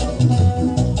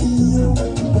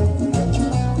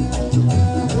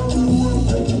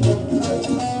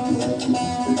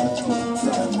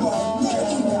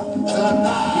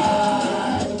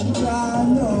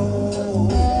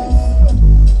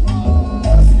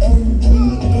 SNB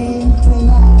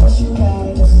International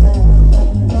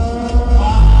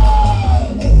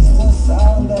it's the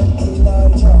sound of killer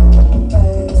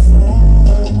trumpet sound.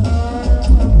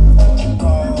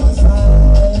 Cause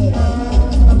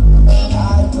I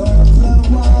don't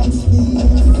know what's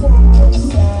before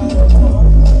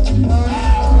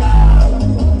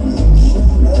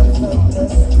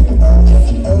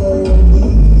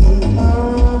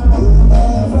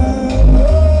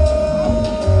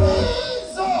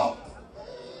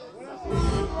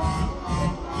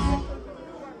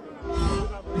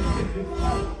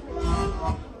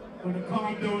Gonna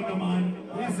calm down the man.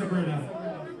 Yes, brother.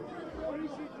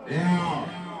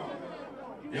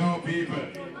 Yo, people.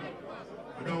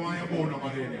 I don't want your bone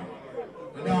nobody in here.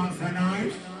 The dance are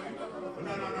nice.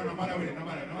 No, matter with it, no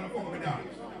matter fuck up the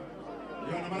dance.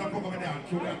 Yo, no matter fuck up the dance.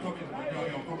 Kill that Tubbys, man.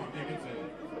 Yo, come on, take it.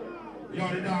 Yo,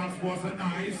 the dance was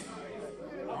nice.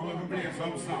 I'm going to play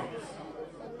some songs.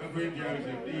 I'm going to enjoy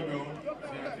it. D-Bro,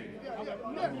 say that thing.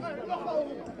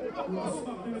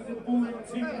 With the boring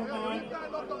team of mine,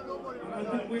 and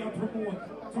that we are promote.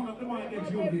 Turn up the mind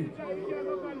that you did.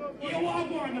 You are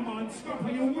going to man, stop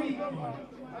on your weak man.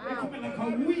 They come in like a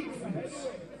weak fence.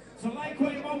 So like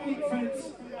when you're a weak fence,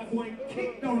 I'm going to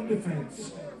kick down the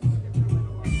fence.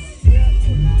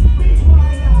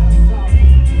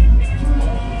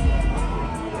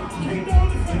 Kick down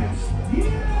the fence.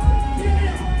 Yeah.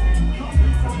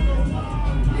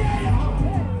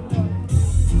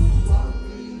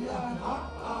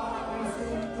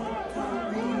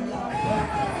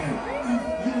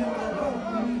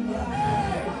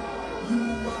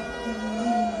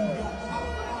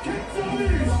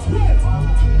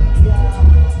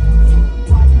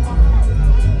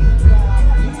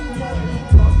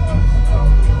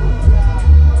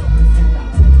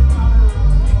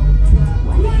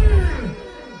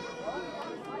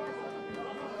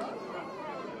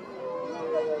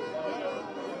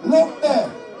 Look there.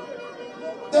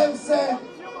 Them say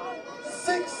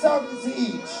 6 songs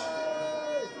each.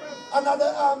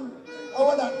 Another I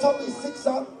want that Tubbys 6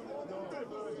 songs.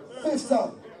 5th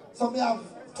song. So we have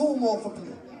 2 more for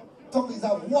play. Tubbys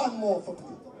have 1 more for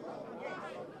play.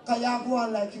 Cause y'all go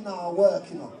on like you know work,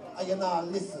 you know, and you know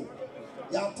listen.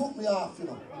 Y'all put me off, you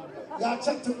know. Y'all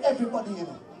check to everybody, you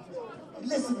know.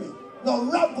 Listen to me. No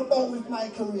ramp about with my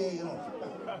career, you know.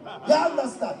 You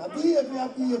understand? I behave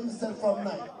myself from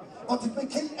night. But if we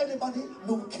kill anybody,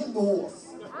 no kill the horse.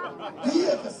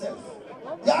 Behave yourself.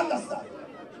 You understand?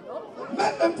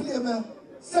 Make them play me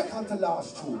second to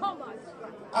last tune.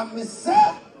 And me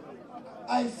say,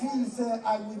 I feel say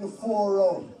I win 4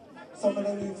 rounds. Some of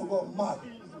them need to go mad.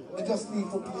 They just need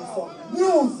to play some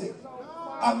music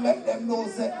and make them know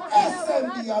say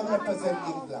SNB are represent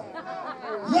England.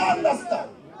 You understand?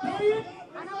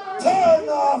 Turn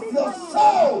off your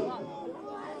soul.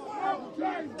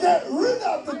 Get rid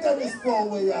of the tennis ball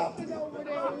where you are playing.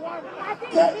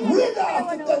 Get rid of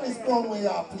the tennis ball where you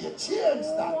are playing. Change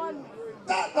that.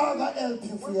 That not gonna help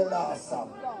you for your last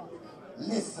song.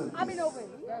 Listen.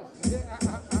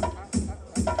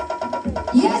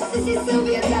 Yes, this is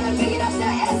Sylvia Teller picking up the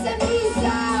SNB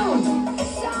sound.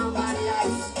 Somebody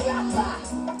like Scrapper,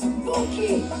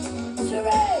 Bookie,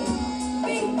 Sheree,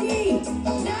 Big D,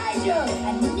 Nigel,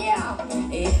 and now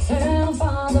eternal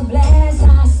Father bless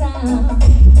our sound.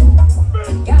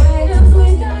 Guide us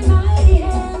with thy mighty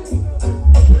hand.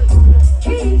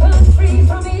 Keep us free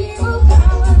from evil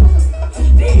powers.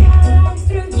 Be our light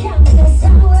through countless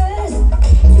hours.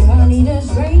 To our leaders,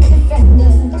 great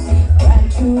defenders,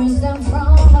 grant to wisdom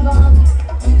from above.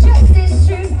 Justice,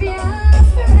 truth be ours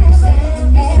forever.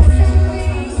 SNB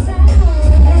sound,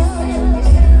 SNB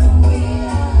sound we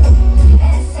love.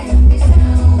 SNB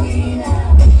sound we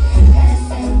love.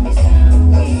 SNB sound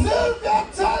we love. Sylvia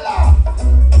Teller!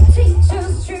 Teach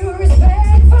us true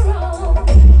respect for all.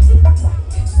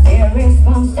 Stay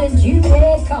response that you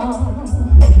may call.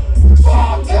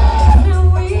 Now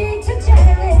we to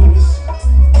cherish.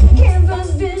 Give us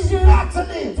vision.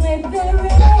 May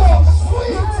perish.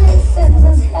 Mind sends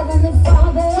us Heavenly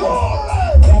Father.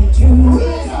 Grant true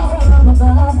wisdom from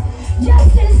above.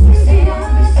 Justice to be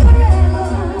ours forever.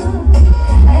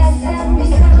 SNB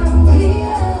sound we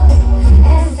love.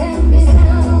 SNB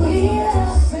sound we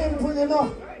love. Simple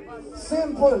enough.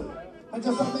 Simple. I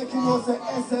just make you know say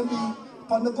SNB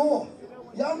on the go.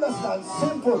 You understand?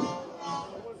 Simple.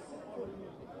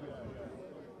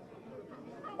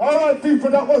 Alright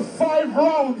people, that was 5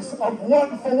 rounds of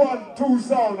 1 for 1, 2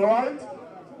 sound, alright?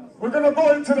 We're gonna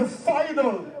go into the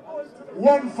final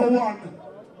 1 for 1,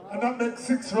 and that makes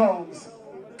 6 rounds.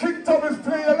 King Tubbys,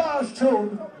 play your last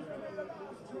tune.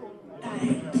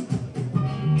 Hey!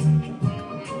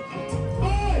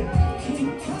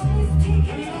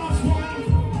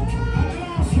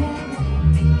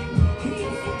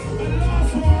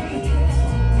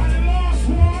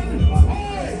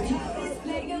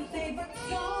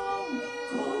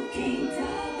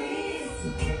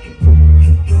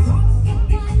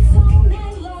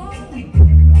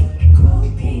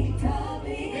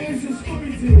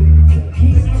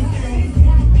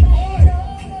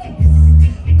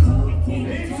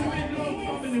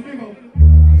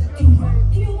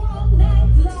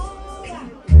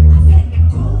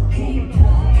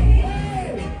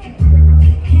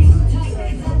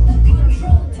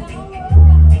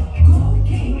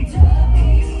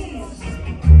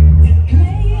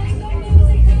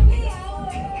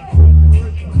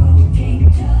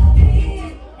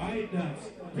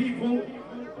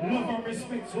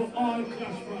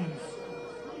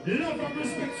 Love and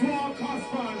respect to our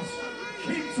customers.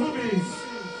 King Tubbys.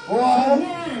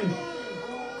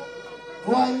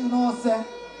 Why you know, say?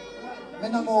 I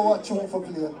don't know what tune for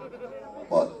play,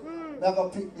 but I'm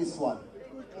going to pick this one.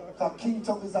 Because King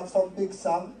Tubbys have some big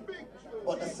song,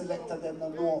 but the selector them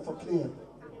don't know how to play.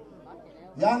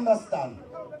 You understand?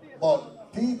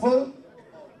 But people,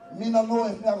 me don't know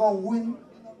if me are going to win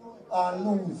or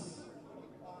lose.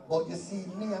 But you see,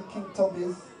 me and King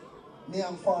Tubbys, me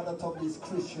and Father Tubbys,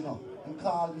 Chris, you know, and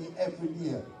call me every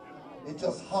year. It's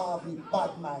just Harvey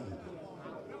Badmind.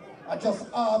 I just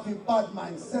Harvey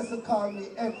Badmind. Cecil call me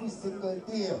every single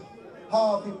day.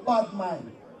 Harvey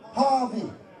Badmind.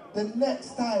 Harvey, the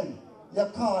next time you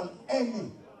call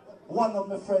any one of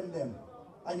my friend them,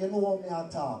 and you know how me I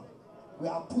talk, we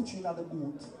are put you in the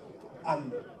boot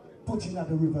and put you in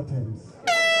the River Thames.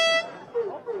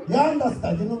 You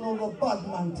understand? You don't know the bad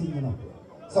man thing, you know.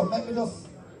 So let me just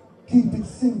keep it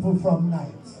simple from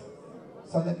night.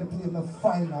 So let me play my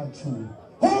final tune.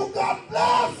 Who God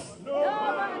bless?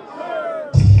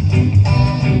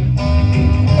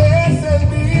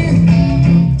 SNB,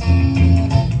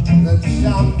 the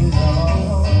champion.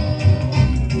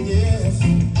 Yes,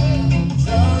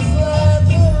 just like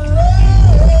the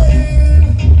rain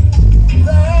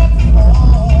that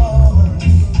falls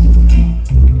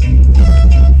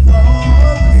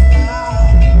from the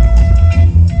sky.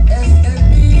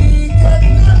 SNB can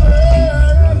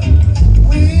never,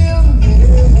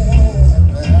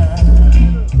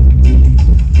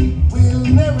 will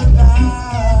never die.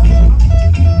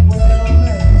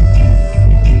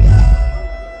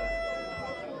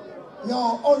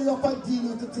 Yo, hurry up and deal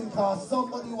with the thing, cause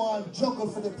somebody want to juggle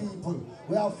for the people.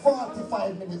 We have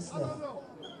 45 minutes left.